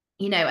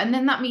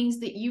then that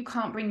means that you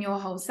can't bring your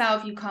whole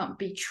self, you can't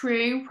be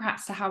true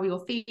perhaps to how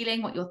you're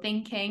feeling, what you're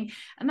thinking,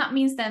 and that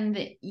means then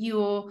that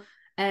you're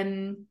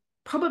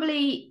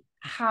probably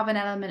have an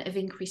element of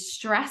increased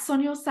stress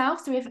on yourself.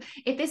 So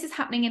if this is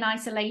happening in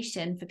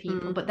isolation for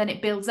people, but then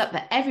it builds up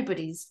that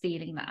everybody's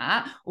feeling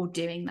that or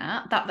doing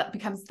that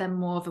becomes then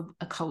more of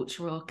a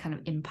cultural kind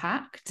of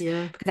impact.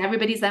 Yeah. Because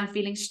everybody's then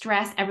feeling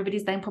stressed,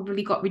 everybody's then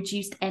probably got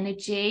reduced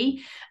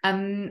energy.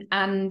 And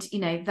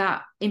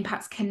that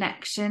impacts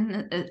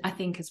connection, I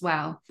think, as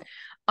well.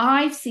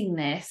 I've seen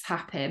this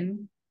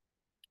happen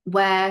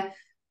where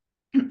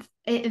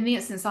in the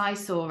instance I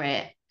saw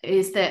it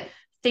is that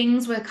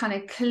things were kind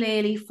of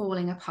clearly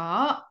falling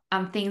apart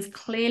and things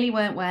clearly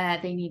weren't where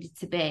they needed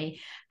to be,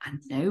 and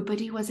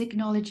nobody was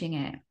acknowledging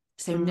it.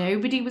 So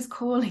nobody was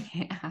calling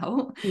it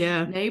out.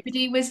 Yeah.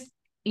 Nobody was,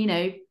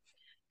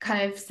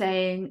 kind of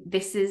saying,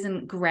 this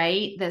isn't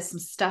great. There's some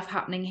stuff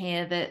happening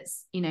here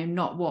that's,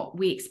 not what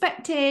we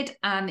expected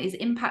and is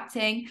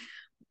impacting,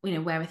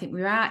 where we think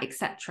we're at,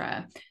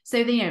 etc.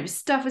 So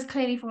stuff was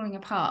clearly falling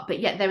apart, but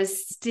yet there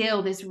was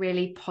still this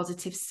really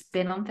positive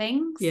spin on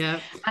things. Yeah.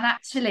 And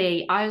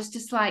actually, I was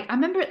just like, I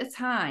remember at the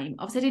time,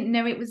 obviously I didn't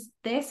know it was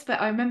this, but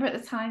I remember at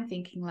the time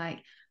thinking like,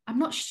 I'm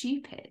not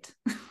stupid.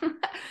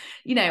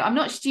 I'm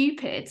not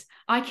stupid.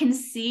 I can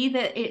see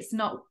that it's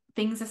not,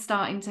 things are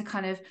starting to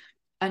kind of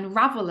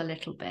unravel a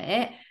little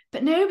bit,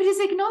 but nobody's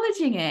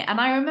acknowledging it. And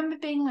I remember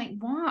being like,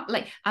 what?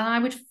 And I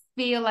would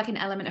feel like an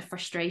element of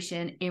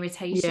frustration,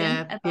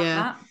 irritation about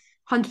that.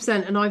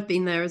 100%. And I've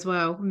been there as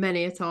well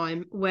many a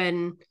time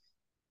when,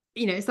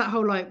 it's that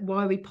whole like,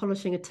 why are we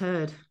polishing a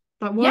turd?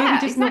 Like, why are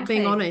we just not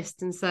being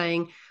honest and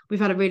saying we've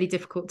had a really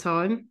difficult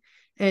time?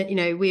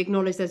 We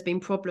acknowledge there's been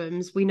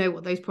problems. We know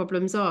what those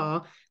problems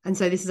are. And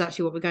so this is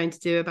actually what we're going to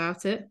do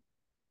about it.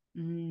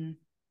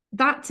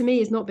 That to me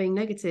is not being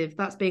negative.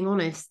 That's being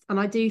honest. And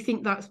I do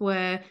think that's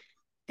where,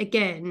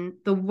 again,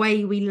 the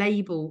way we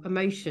label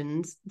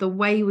emotions, the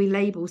way we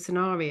label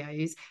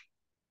scenarios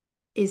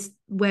is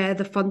where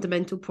the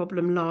fundamental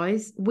problem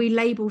lies. We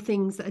label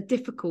things that are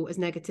difficult as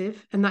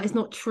negative, and that is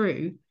not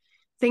true.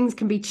 Things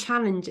can be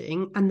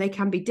challenging and they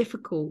can be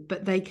difficult,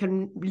 but they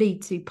can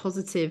lead to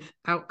positive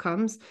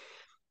outcomes.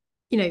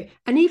 And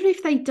even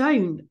if they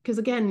don't, because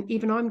again,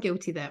 even I'm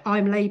guilty there,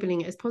 I'm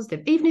labeling it as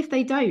positive. Even if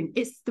they don't,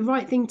 it's the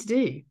right thing to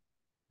do.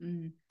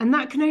 And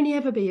that can only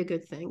ever be a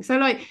good thing. So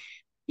I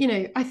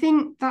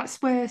think that's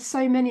where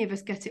so many of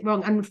us get it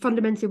wrong, and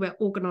fundamentally where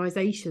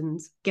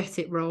organisations get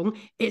it wrong.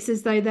 It's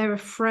as though they're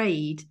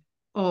afraid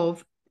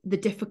of the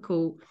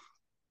difficult,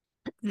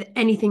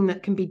 anything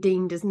that can be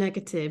deemed as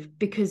negative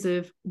because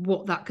of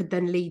what that could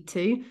then lead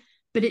to.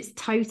 But it's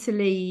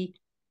totally,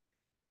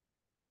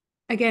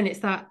 again, it's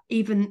that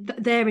even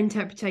their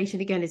interpretation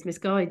again is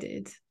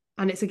misguided,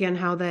 and it's again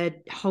how they're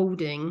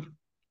holding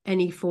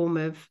any form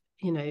of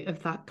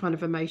of that kind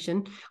of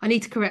emotion. I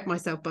need to correct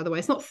myself, by the way.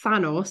 It's not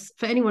Thanos.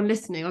 For anyone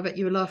listening, I bet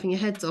you were laughing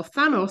your heads off.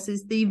 Thanos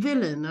is the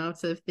villain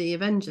out of the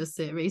Avengers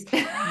series.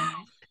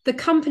 The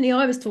company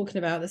I was talking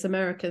about, this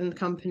American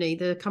company,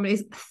 the company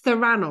is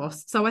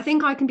Theranos. So I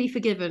think I can be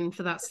forgiven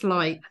for that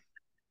slight,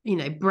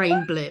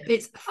 brain blip.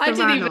 It's Theranos. I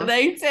didn't even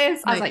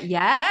notice. I was like,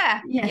 yeah.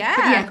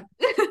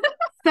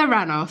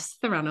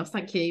 Theranos,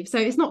 thank you. So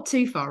it's not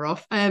too far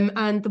off.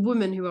 And the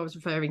woman who I was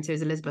referring to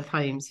is Elizabeth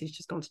Holmes, who's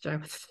just gone to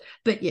jail.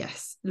 But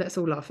yes, let's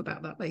all laugh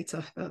about that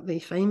later, about the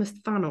famous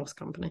Thanos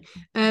company.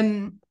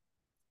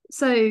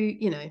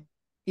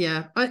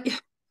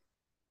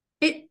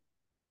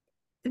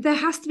 There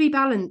has to be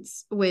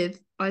balance with,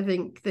 I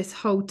think, this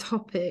whole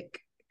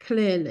topic,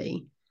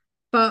 clearly.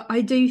 But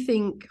I do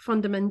think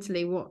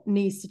fundamentally what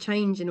needs to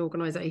change in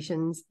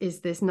organisations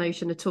is this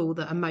notion at all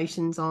that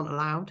emotions aren't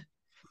allowed,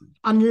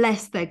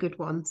 unless they're good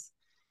ones.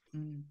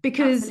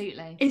 Because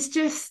absolutely.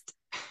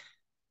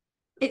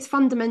 It's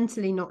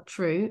fundamentally not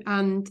true,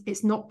 and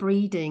it's not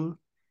breeding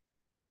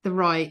the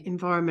right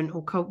environment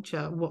or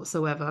culture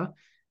whatsoever.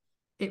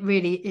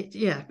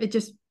 It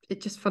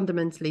just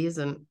fundamentally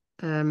isn't.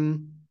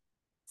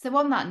 So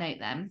on that note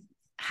then,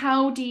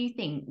 how do you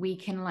think we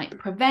can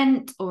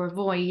prevent or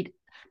avoid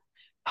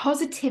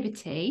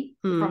positivity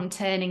from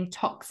turning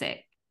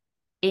toxic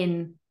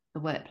in the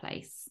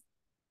workplace?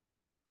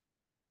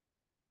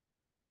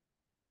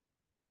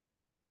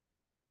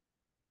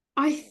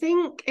 I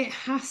think it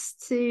has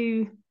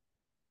to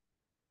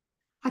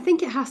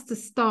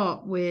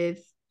start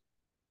with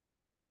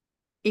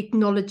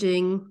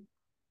acknowledging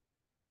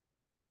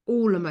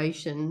all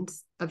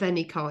emotions of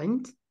any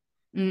kind.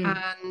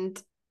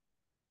 And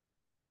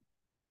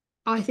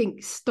I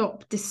think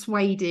stop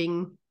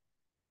disencouraging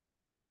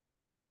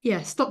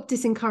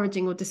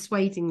or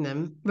dissuading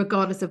them,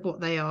 regardless of what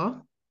they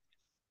are.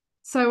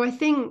 So I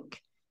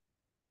think,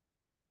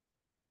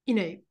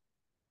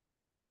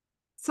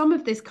 some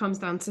of this comes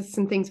down to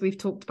some things we've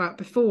talked about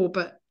before,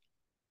 but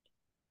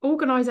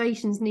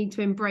organisations need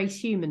to embrace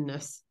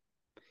humanness.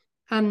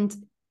 And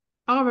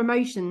our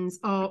emotions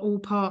are all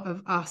part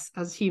of us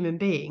as human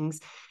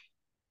beings.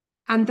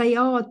 And they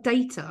are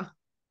data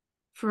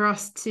for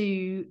us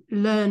to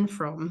learn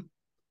from.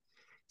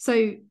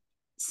 So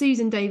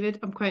Susan David,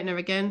 I'm quoting her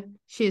again,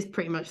 she is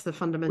pretty much the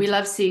fundamental. We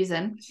love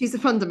Susan. She's the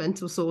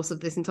fundamental source of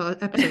this entire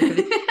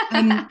episode.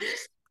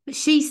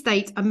 She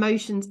states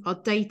emotions are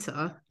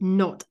data,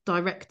 not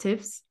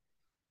directives.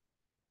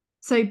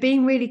 So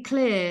being really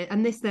clear,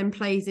 and this then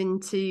plays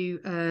into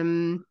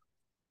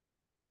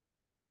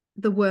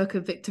the work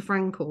of Viktor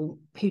Frankl,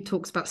 who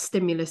talks about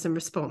stimulus and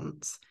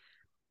response.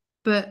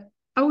 But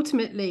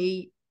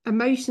ultimately,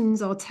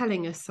 emotions are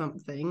telling us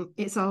something.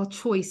 It's our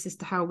choice as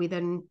to how we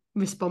then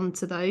respond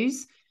to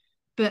those.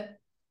 But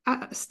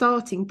at a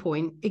starting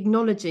point,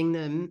 acknowledging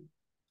them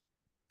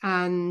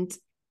and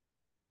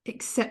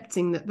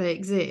accepting that they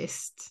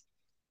exist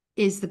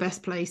is the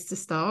best place to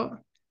start,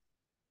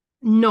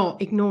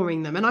 not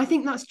ignoring them. And I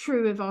think that's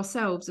true of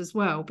ourselves as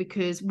well,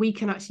 because we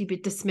can actually be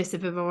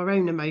dismissive of our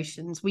own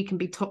emotions. We can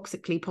be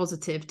toxically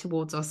positive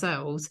towards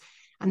ourselves.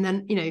 And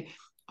then, you know,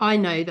 I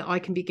know that I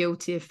can be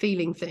guilty of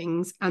feeling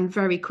things and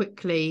very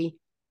quickly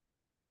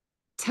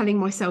telling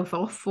myself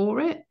off for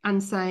it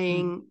and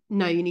saying,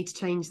 no, you need to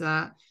change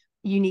that.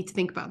 You need to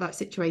think about that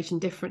situation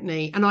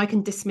differently. And I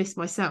can dismiss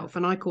myself.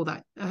 And I call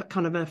that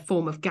kind of a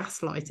form of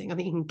gaslighting. I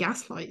think you can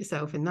gaslight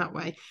yourself in that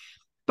way.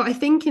 But I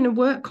think in a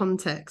work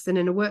context and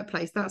in a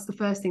workplace, that's the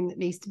first thing that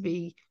needs to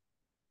be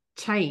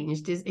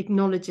changed, is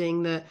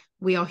acknowledging that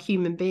we are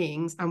human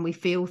beings and we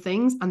feel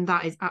things, and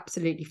that is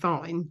absolutely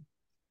fine.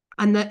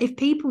 And that if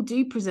people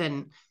do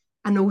present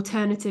an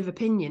alternative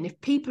opinion,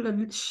 if people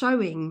are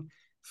showing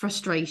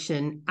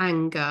frustration,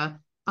 anger,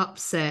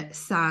 upset,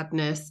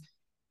 sadness,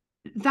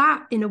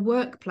 that in a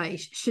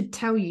workplace should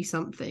tell you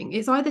something.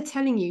 It's either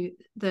telling you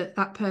that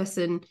that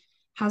person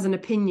has an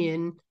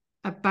opinion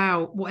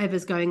about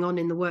whatever's going on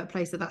in the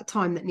workplace at that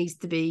time that needs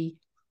to be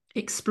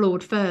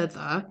explored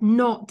further,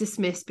 not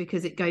dismissed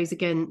because it goes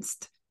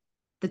against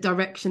the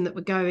direction that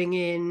we're going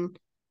in,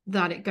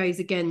 that it goes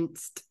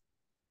against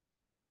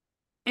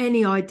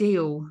any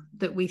ideal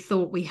that we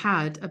thought we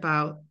had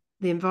about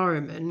the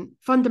environment.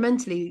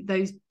 Fundamentally,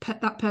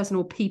 that person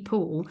or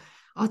people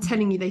are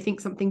telling you they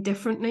think something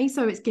differently.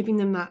 So it's giving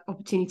them that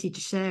opportunity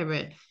to share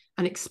it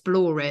and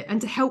explore it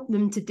and to help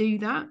them to do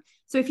that.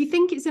 So if you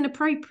think it's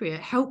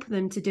inappropriate, help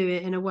them to do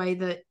it in a way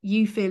that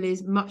you feel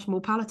is much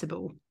more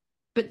palatable.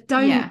 But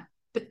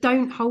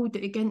don't hold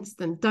it against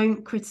them.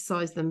 Don't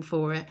criticize them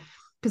for it,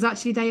 because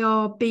actually they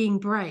are being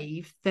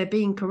brave. They're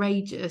being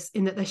courageous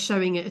in that they're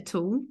showing it at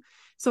all.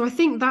 So I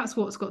think that's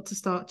what's got to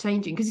start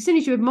changing, because as soon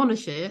as you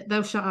admonish it,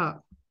 they'll shut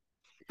up.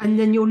 And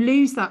then you'll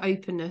lose that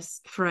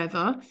openness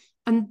forever.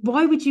 And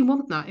why would you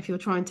want that if you're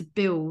trying to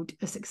build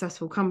a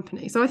successful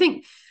company? So I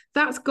think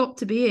that's got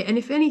to be it. And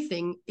if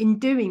anything, in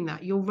doing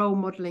that, you're role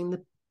modeling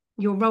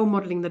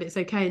that it's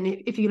okay. And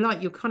if you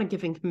like, you're kind of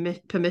giving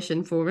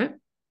permission for it.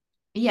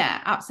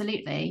 Yeah,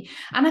 absolutely.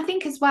 And I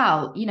think as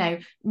well, you know,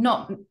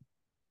 not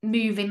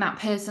moving that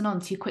person on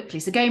too quickly.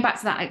 So going back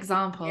to that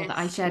example that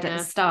I shared at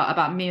the start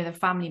about me with a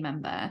family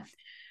member,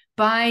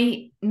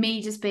 by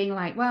me just being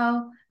like,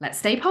 well, let's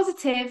stay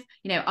positive,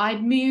 you know,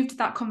 I'd moved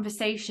that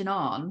conversation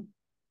on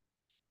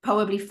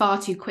probably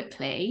far too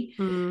quickly.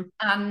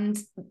 And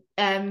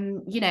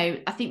you know,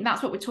 I think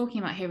that's what we're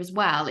talking about here as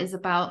well, is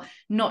about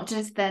not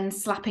just then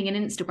slapping an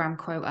Instagram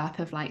quote up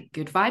of like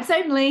good vibes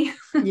only.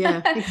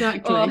 Yeah,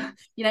 exactly. Or,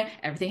 you know,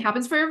 everything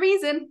happens for a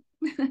reason.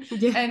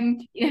 Yeah.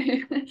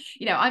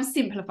 You know, I'm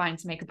simplifying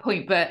to make a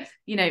point, but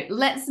you know,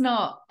 let's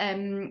not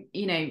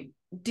you know,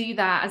 do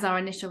that as our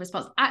initial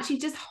response. Actually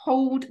just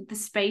hold the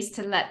space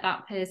to let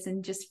that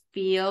person just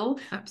feel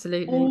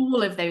absolutely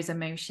all of those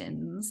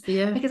emotions.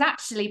 Yeah. Because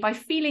actually by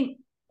feeling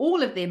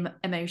all of the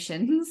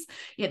emotions,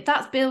 yeah,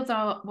 that builds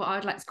our, what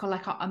I'd like to call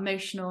like our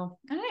emotional,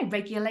 I don't know,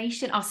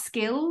 regulation, our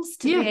skills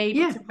to be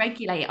able to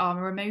regulate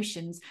our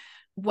emotions,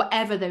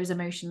 whatever those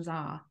emotions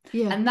are.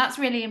 And that's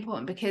really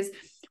important, because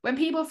when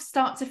people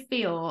start to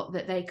feel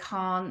that they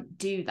can't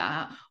do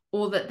that,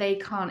 or that they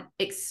can't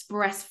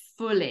express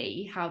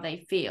fully how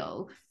they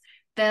feel,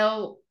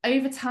 they'll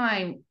over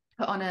time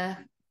put on a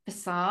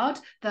facade,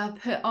 they'll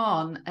put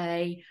on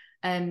a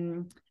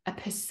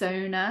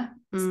persona,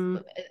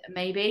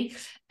 maybe,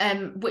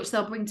 which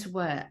they'll bring to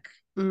work.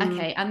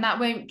 Okay, and that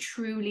won't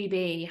truly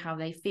be how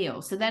they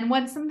feel. So then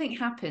when something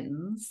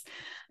happens,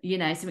 you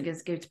know, something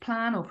goes to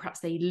plan, or perhaps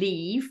they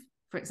leave,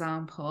 for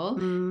example,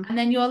 and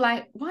then you're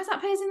like, why is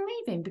that person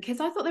leaving? Because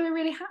I thought they were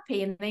really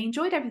happy and they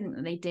enjoyed everything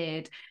that they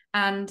did,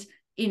 and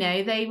you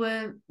know, they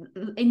were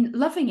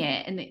loving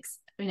it, and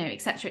you know,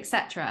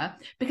 etc.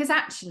 Because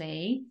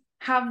actually,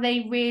 have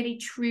they really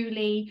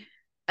truly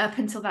up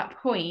until that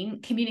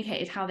point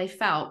communicated how they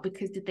felt?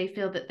 Because did they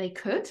feel that they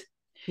could?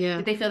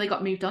 Did they feel they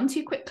got moved on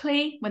too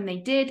quickly when they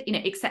did? You know,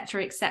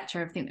 etc.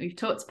 everything that we've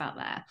talked about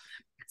there.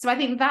 So I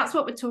think that's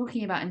what we're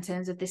talking about in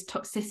terms of this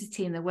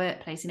toxicity in the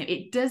workplace. You know,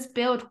 it does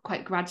build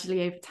quite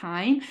gradually over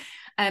time,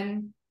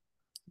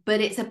 but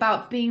it's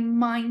about being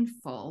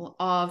mindful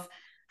of,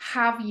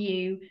 have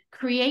you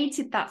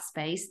created that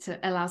space to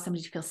allow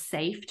somebody to feel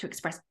safe to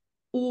express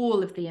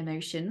all of the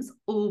emotions,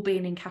 all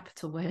being in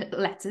capital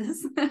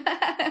letters?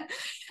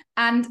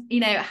 And,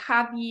 you know,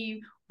 have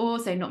you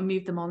also not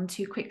moved them on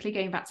too quickly,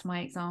 going back to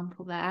my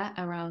example there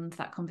around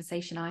that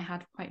conversation I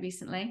had quite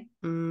recently?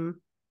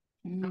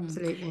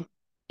 Absolutely.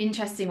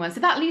 Interesting one.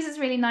 So that leads us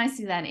really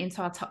nicely then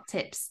into our top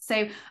tips.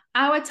 So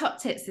our top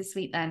tips this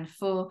week then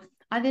for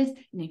either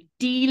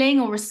dealing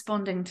or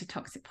responding to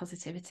toxic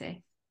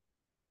positivity.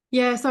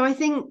 Yeah, so I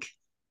think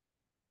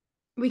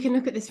we can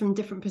look at this from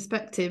different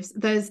perspectives.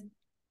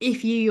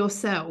 If you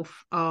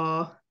yourself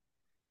are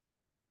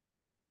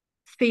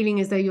feeling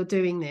as though you're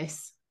doing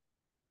this,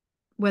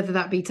 whether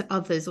that be to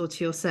others or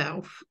to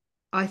yourself,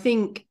 I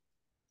think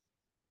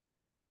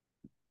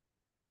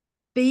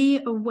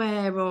be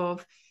aware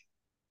of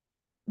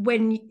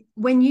when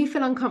you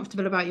feel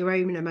uncomfortable about your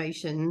own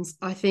emotions.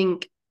 I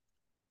think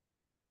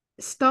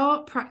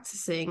start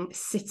practicing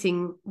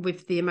sitting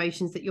with the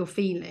emotions that you're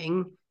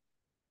feeling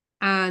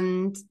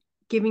and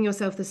giving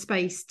yourself the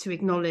space to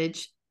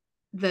acknowledge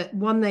that,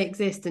 one, they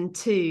exist, and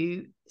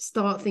two,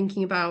 start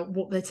thinking about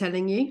what they're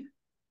telling you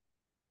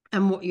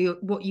and what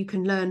you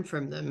can learn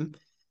from them.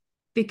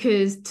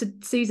 Because to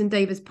Susan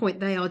Davis' point,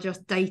 they are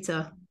just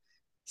data.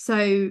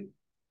 So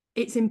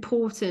it's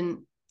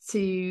important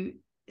to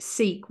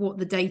seek what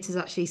the data is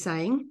actually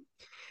saying.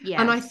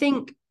 Yeah. And I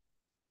think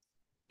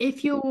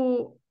if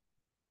you're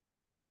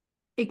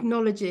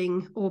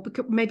acknowledging or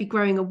maybe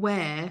growing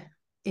aware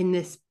in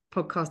this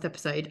podcast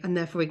episode and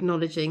therefore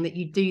acknowledging that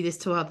you do this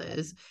to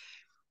others,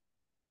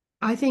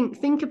 I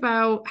think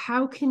about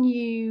how can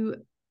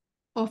you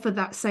offer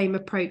that same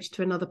approach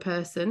to another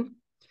person.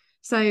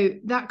 So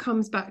that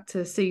comes back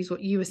to, Suze,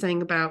 what you were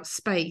saying about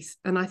space.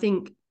 And I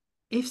think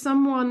if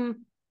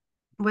someone,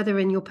 whether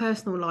in your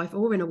personal life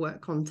or in a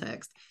work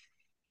context,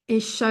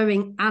 is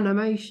showing an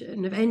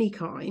emotion of any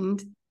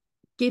kind,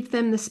 give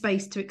them the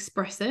space to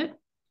express it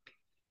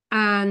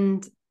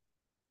and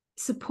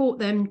support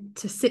them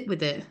to sit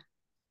with it.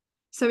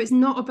 So it's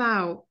not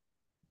about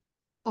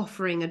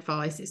offering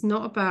advice. It's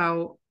not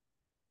about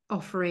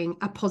offering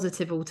a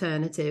positive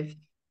alternative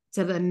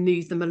to then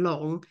move them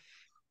along.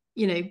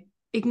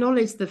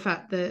 Acknowledge the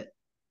fact that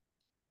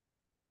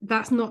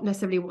that's not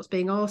necessarily what's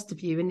being asked of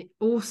you. And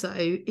also,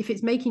 if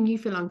it's making you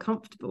feel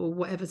uncomfortable,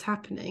 whatever's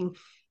happening,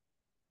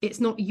 it's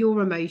not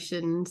your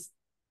emotions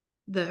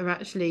that are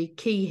actually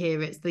key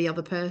here. It's the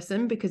other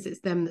person, because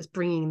it's them that's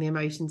bringing the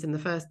emotions in the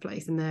first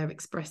place and they're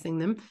expressing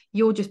them.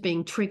 You're just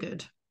being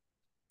triggered.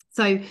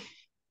 So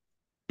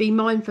be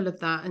mindful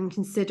of that and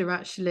consider,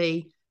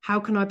 actually,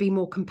 how can I be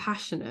more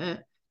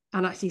compassionate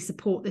and actually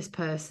support this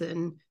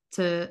person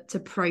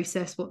to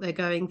process what they're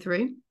going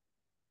through.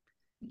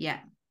 Yeah.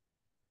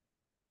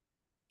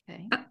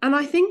 Okay. And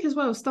I think as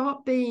well,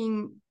 start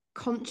being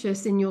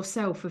conscious in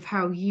yourself of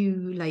how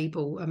you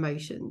label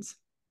emotions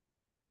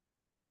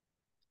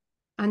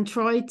and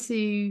try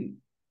to,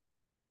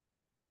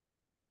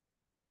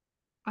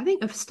 I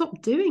think, have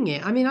stopped doing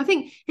it. I mean, I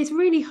think it's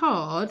really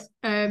hard.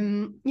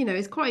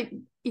 It's quite,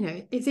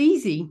 it's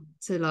easy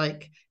to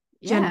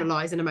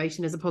generalize an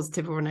emotion as a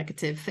positive or a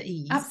negative for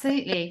ease.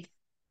 Absolutely.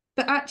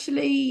 But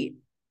actually,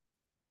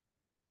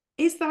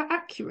 is that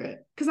accurate?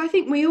 Because I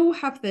think we all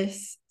have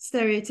this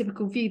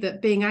stereotypical view that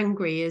being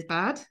angry is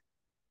bad.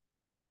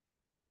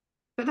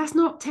 But that's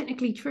not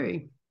technically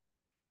true.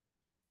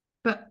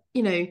 But,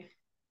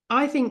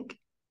 I think,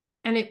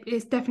 and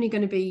it's definitely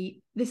going to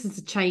be, this is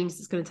a change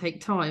that's going to take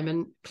time.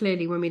 And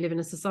clearly, when we live in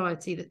a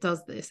society that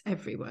does this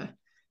everywhere,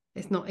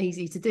 it's not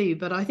easy to do.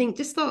 But I think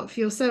just start for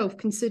yourself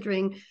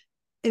considering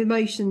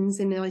emotions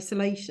in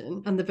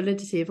isolation and the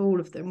validity of all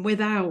of them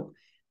without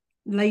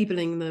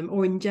labeling them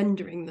or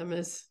engendering them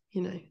as,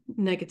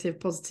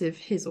 negative, positive,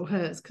 his or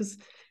hers. Because,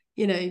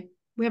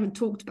 we haven't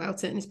talked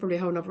about it, and it's probably a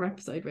whole nother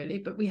episode really,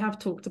 but we have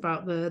talked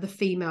about the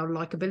female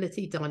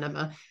likability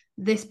dilemma.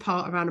 This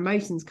part around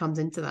emotions comes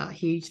into that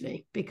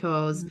hugely,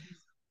 because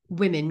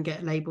women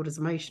get labeled as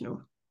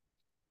emotional,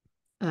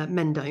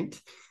 men don't.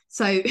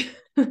 So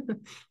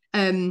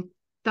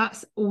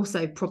that's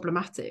also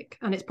problematic,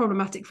 and it's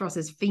problematic for us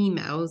as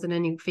females, and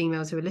any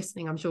females who are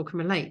listening I'm sure can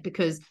relate,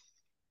 because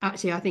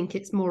actually I think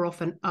it's more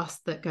often us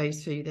that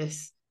goes through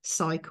this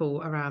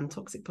cycle around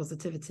toxic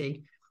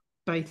positivity,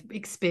 both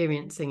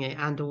experiencing it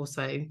and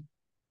also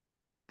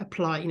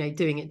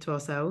doing it to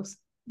ourselves,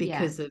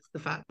 because of the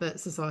fact that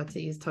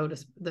society has told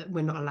us that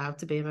we're not allowed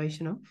to be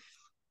emotional.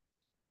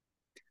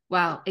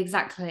 Well,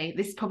 exactly.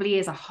 This probably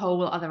is a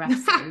whole other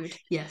episode.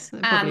 Yes,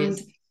 it probably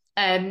is.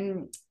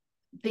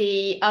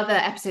 The other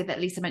episode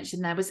that Lisa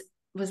mentioned there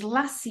was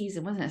last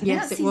season, wasn't it?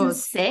 Yes, it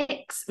was. Season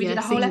 6. We did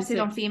a whole episode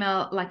on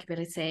female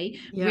likability.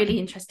 Yep. Really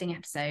interesting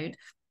episode.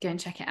 Go and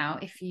check it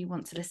out if you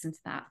want to listen to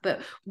that.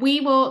 But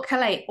we will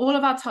collate all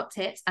of our top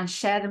tips and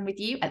share them with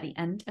you at the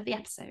end of the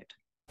episode.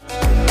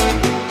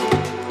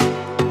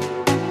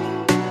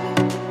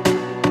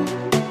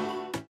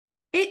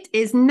 It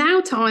is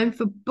now time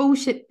for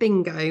Bullshit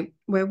Bingo,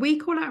 where we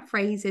call out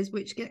phrases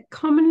which get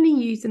commonly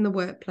used in the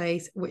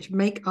workplace, which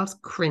make us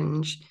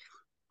cringe.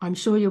 I'm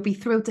sure you'll be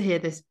thrilled to hear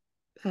this,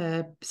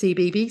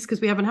 CBBS, because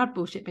we haven't had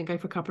Bullshit Bingo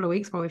for a couple of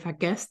weeks while we've had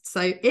guests.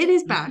 So it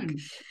is back.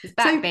 It's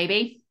back,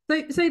 baby.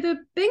 So the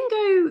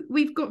bingo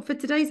we've got for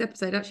today's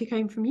episode actually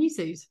came from you,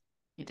 Suze.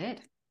 You did.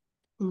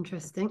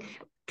 Interesting.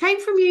 Came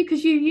from you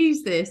because you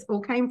used this, or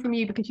came from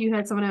you because you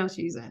heard someone else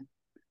use it?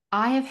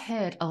 I have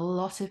heard a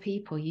lot of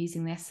people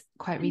using this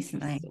quite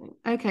recently.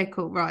 Okay,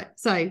 cool. Right.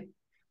 So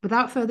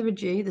without further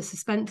ado, the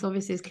suspense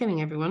obviously is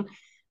killing everyone.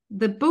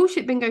 The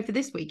bullshit bingo for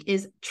this week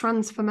is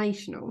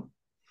transformational.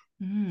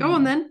 Go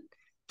on then.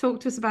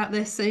 Talk to us about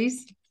this,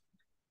 Suze.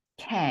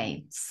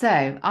 Okay,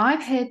 so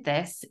I've heard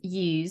this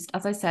used,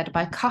 as I said,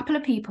 by a couple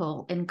of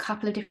people in a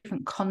couple of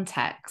different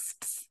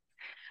contexts.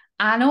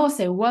 And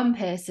also one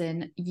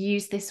person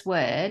used this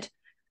word,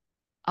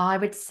 I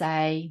would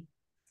say,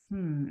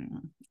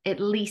 at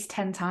least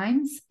 10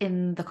 times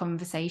in the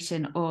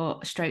conversation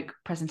or stroke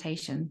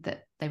presentation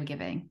that they were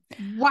giving.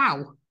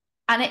 Wow.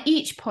 And at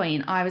each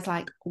point, I was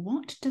like,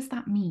 what does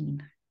that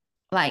mean?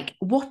 Like,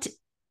 what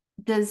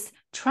does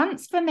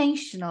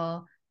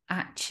transformational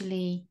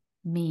actually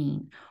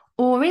mean?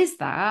 Or is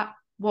that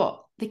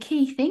what the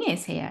key thing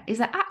is here? Is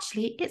that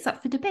actually it's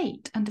up for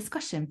debate and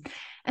discussion?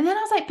 And then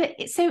I was like,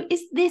 but so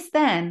is this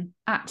then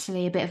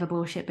actually a bit of a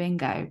bullshit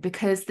bingo?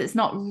 Because there's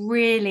not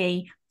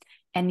really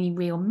any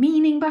real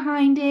meaning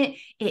behind it.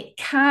 It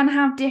can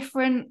have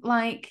different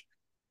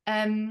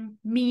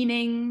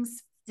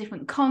meanings,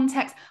 different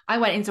contexts. I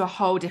went into a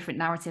whole different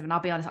narrative, and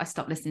I'll be honest, I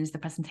stopped listening to the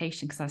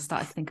presentation because I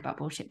started to think about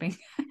bullshit bingo.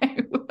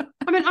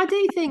 I mean, I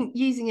do think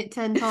using it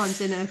 10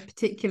 times in a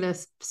particular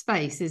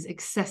space is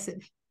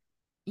excessive.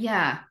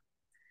 Yeah.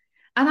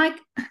 And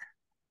do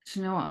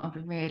you know what? I'll be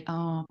really,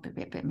 a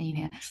bit mean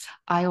here.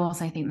 I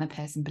also think the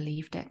person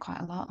believed it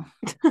quite a lot.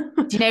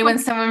 Do you know when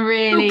someone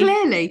really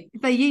clearly,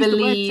 if they use the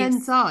word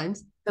 10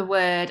 times, the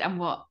word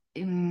and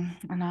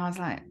I was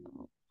like,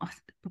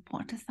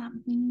 what does that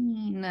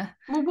mean?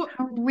 Well,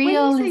 how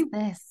real is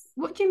this?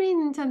 What do you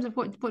mean in terms of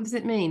what does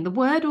it mean? The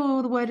word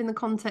or the word in the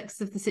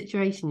context of the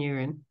situation you're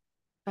in?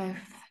 Both.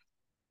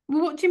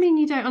 Well, what do you mean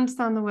you don't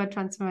understand the word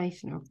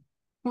transformational?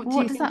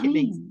 What does that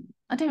mean?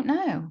 I don't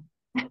know.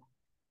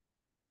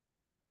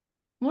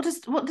 What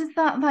does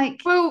that mean?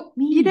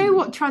 You know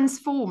what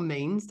transform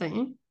means, don't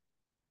you?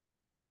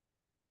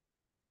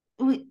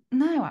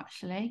 No,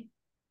 actually.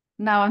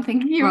 Now I'm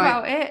thinking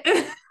about it.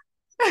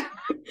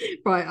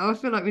 Right, I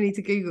feel like we need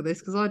to Google this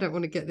because I don't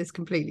want to get this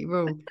completely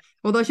wrong.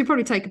 Although I should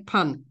probably take a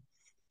punt.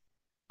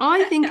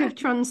 I think of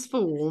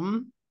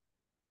transform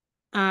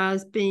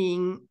as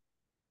being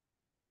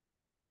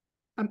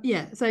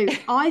so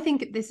I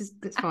think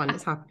it's fine,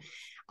 let's happen.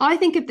 I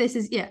think of this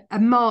as a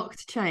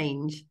marked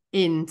change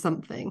in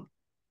something.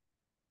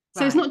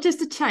 So It's not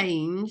just a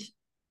change,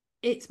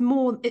 it's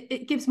more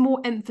it gives more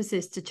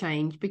emphasis to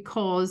change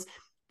because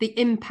the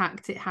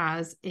impact it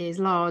has is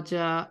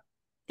larger,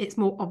 it's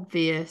more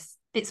obvious,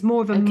 it's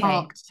more of a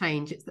marked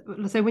change.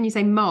 So when you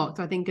say marked,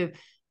 I think of,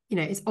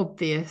 it's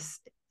obvious.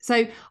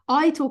 So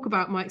I talk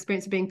about my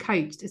experience of being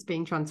coached as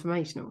being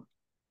transformational.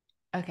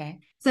 Okay.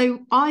 So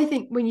I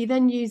think when you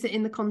then use it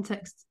in the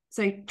context,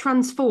 so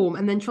transform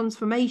and then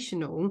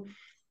transformational,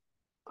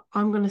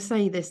 I'm going to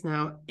say this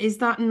now, is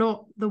that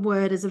not the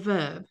word as a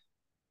verb?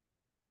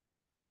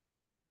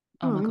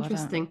 Oh,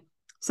 interesting.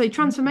 So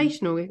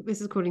transformational, this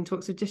is according to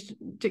Oxford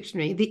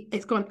Dictionary,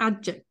 it's got an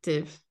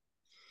adjective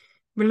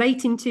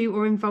relating to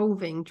or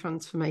involving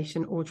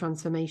transformation or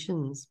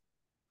transformations.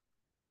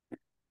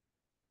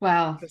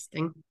 Well,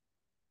 interesting.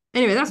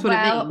 Anyway, that's what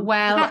it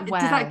means.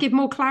 Does that give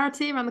more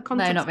clarity around the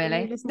context? No, not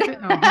really. Listen to it?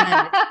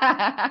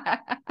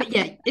 But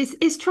yeah,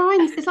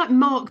 it's like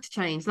marked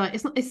change. Like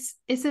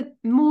it's a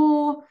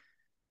more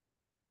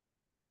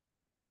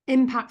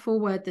impactful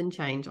word than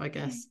change, I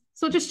guess.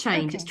 It's not just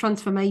change, it's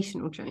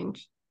transformational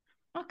change.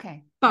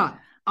 Okay. But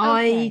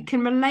I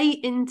can relate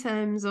in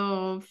terms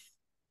of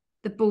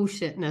the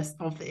bullshitness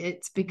of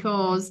it,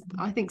 because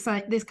I think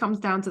this comes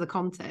down to the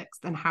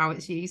context and how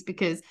it's used,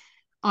 because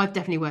I've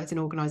definitely worked in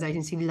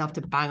organisations who love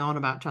to bang on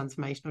about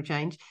transformational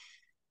change.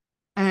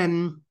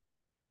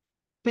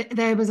 But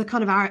there was a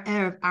kind of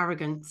air of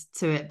arrogance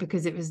to it,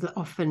 because it was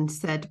often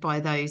said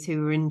by those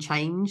who were in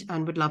change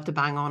and would love to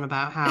bang on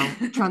about how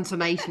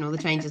transformational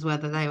the changes were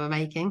that they were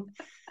making.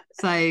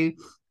 So,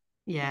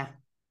 yeah.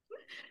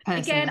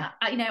 Personally. Again,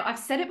 I've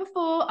said it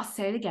before, I'll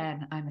say it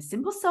again. I'm a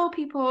simple soul,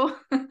 people.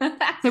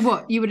 So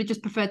what? You would have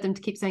just preferred them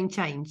to keep saying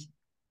change?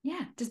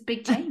 Yeah, just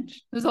big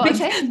change. There's a lot of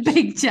change.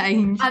 Big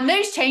change. And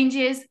those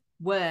changes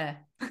were.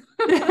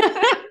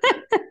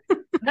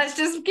 Let's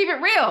just keep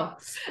it real.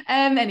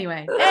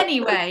 Anyway,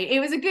 it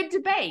was a good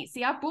debate.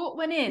 See, I brought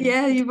one in.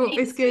 Yeah,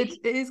 it's good.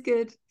 It is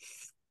good.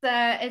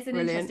 It's an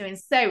interesting one.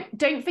 So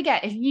don't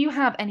forget, if you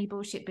have any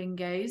bullshit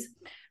bingos,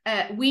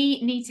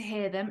 we need to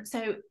hear them.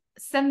 So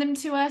send them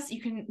to us.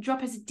 You can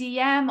drop us a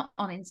DM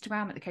on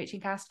Instagram at The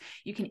Coaching Cast.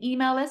 You can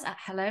email us at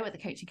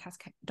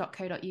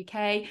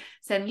hello@thecoachingcast.co.uk.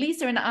 Send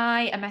Lisa and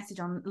I a message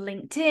on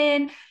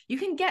LinkedIn. You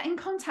can get in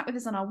contact with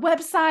us on our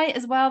website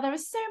as well. There are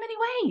so many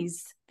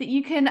ways that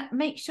you can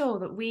make sure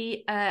that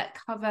we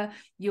cover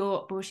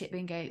your bullshit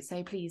bingo.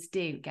 So please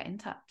do get in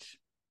touch.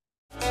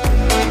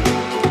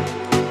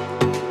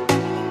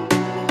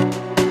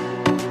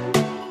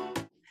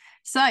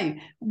 So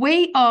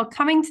we are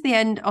coming to the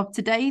end of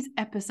today's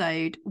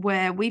episode,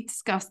 where we've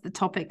discussed the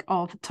topic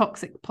of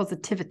toxic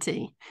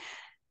positivity.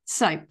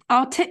 So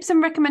our tips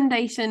and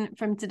recommendation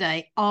from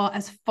today are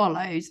as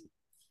follows.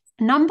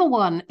 Number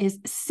one is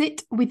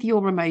sit with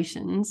your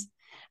emotions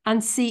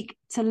and seek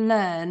to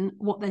learn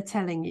what they're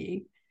telling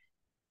you.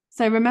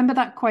 So remember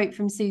that quote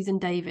from Susan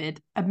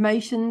David: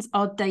 emotions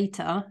are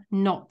data,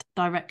 not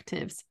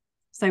directives.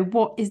 So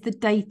what is the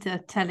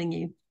data telling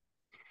you?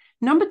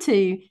 Number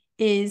two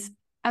is,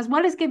 as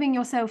well as giving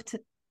yourself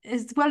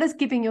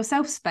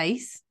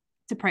space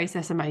to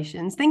process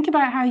emotions, think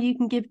about how you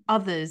can give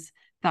others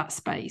that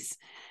space.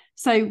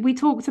 So we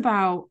talked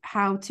about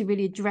how to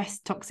really address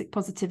toxic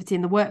positivity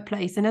in the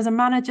workplace. And as a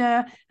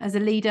manager, as a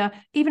leader,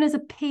 even as a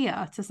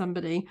peer to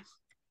somebody,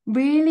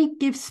 really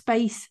give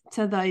space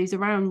to those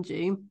around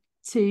you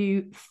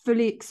to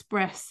fully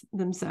express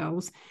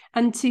themselves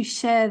and to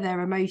share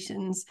their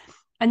emotions,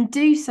 and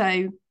do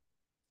so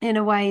in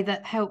a way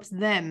that helps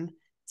them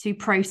to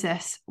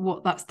process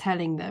what that's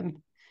telling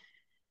them.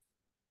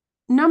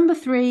 Number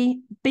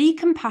three, be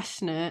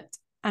compassionate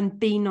and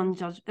be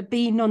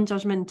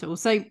non-judgmental.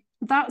 So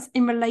that's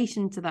in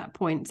relation to that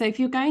point. So if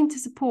you're going to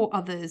support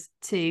others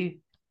to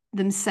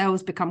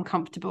themselves become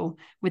comfortable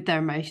with their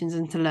emotions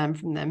and to learn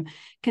from them,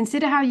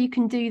 consider how you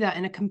can do that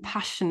in a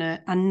compassionate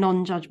and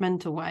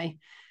non-judgmental way.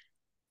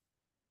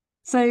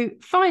 So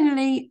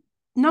finally,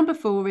 number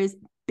four is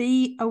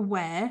be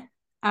aware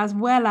as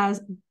well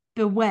as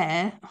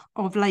beware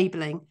of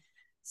labeling.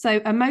 So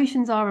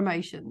emotions are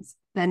emotions.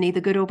 They're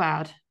neither good or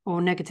bad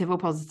or negative or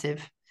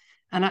positive.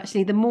 And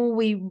actually, the more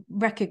we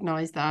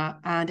recognize that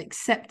and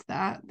accept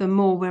that, the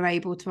more we're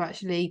able to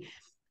actually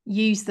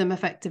use them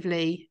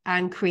effectively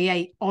and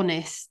create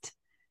honest,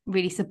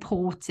 really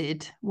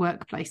supported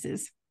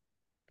workplaces.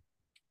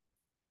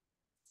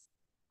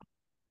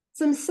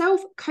 Some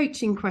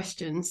self-coaching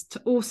questions to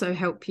also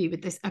help you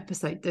with this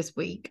episode this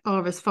week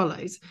are as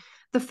follows.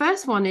 The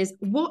first one is,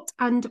 what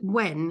and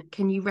when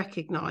can you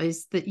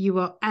recognize that you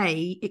are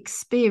A,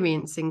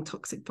 experiencing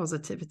toxic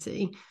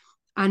positivity,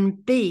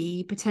 and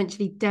B,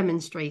 potentially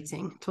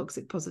demonstrating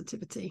toxic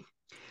positivity?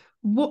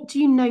 What do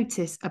you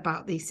notice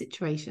about these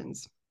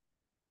situations?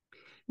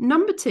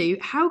 Number two,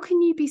 how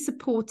can you be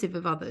supportive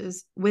of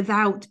others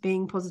without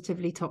being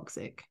positively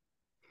toxic?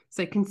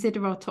 So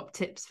consider our top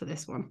tips for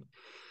this one.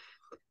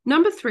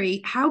 Number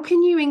three, how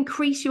can you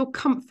increase your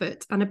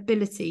comfort and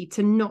ability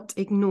to not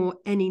ignore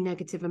any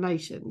negative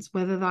emotions,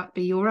 whether that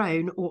be your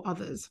own or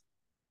others?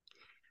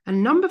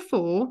 And number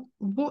four,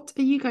 what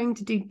are you going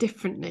to do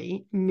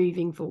differently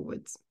moving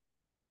forwards?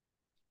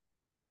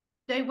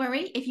 Don't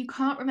worry, if you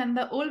can't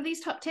remember all of these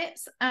top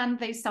tips and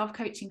those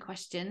self-coaching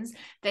questions,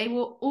 they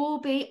will all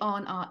be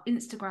on our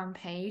Instagram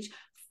page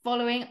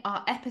following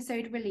our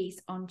episode release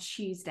on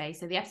Tuesday.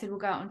 So the episode will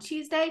go out on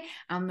Tuesday,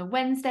 and the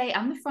Wednesday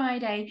and the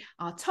Friday,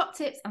 our top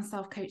tips and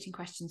self-coaching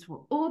questions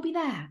will all be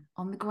there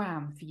on the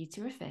gram for you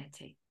to refer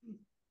to.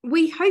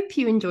 We hope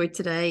you enjoyed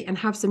today and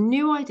have some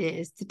new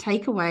ideas to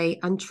take away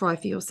and try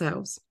for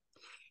yourselves.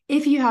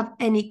 If you have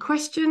any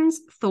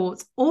questions,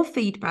 thoughts, or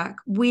feedback,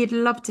 we'd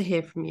love to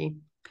hear from you.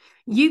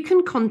 You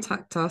can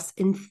contact us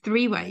in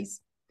 3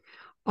 ways: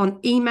 on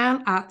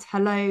email at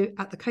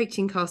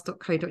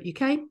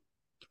hello@thecoachingcast.co.uk,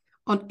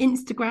 on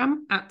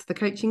Instagram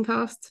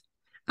 @thecoachingcast,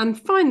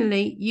 and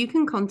finally, you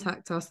can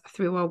contact us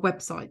through our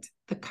website,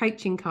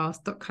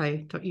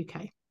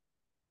 thecoachingcast.co.uk.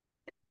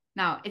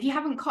 Now, if you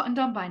haven't cottoned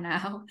on by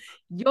now,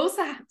 your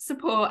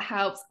support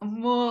helps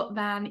more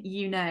than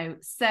you know.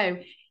 So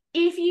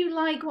if you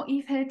like what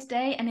you've heard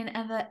today and in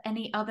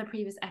any other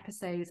previous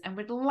episodes and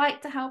would like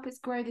to help us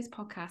grow this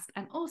podcast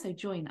and also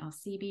join our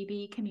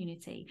CBB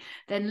community,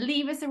 then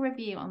leave us a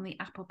review on the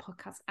Apple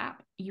Podcast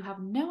app. You have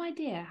no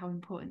idea how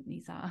important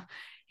these are.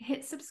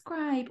 Hit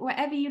subscribe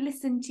wherever you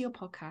listen to your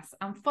podcast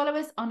and follow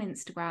us on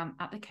Instagram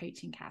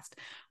 @thecoachingcast,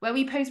 where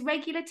we post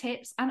regular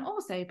tips and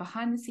also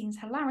behind the scenes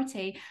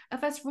hilarity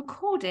of us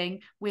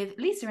recording with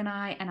Lisa and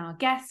I and our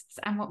guests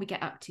and what we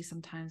get up to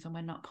sometimes when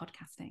we're not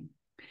podcasting.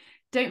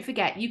 Don't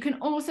forget, you can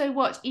also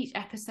watch each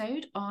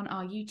episode on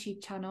our YouTube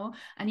channel,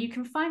 and you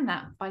can find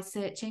that by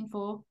searching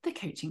for The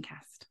Coaching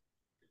Cast.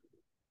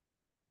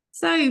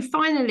 So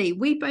finally,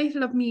 we both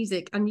love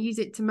music and use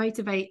it to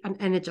motivate and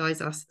energize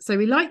us. So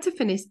we like to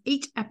finish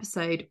each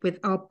episode with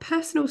our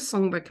personal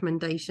song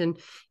recommendation,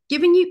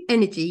 giving you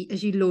energy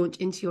as you launch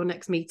into your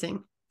next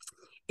meeting.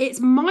 It's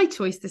my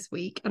choice this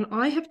week, and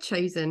I have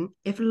chosen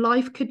If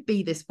Life Could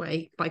Be This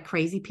Way by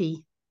Crazy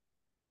P.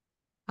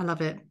 I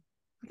love it.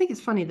 I think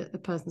it's funny that the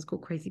person's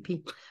called Crazy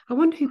P. I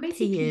wonder who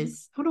P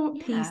is. I wonder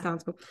what P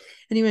stands for.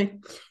 Anyway,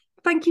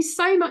 thank you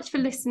so much for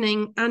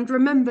listening. And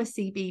remember,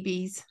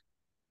 CBBs,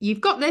 you've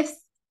got this.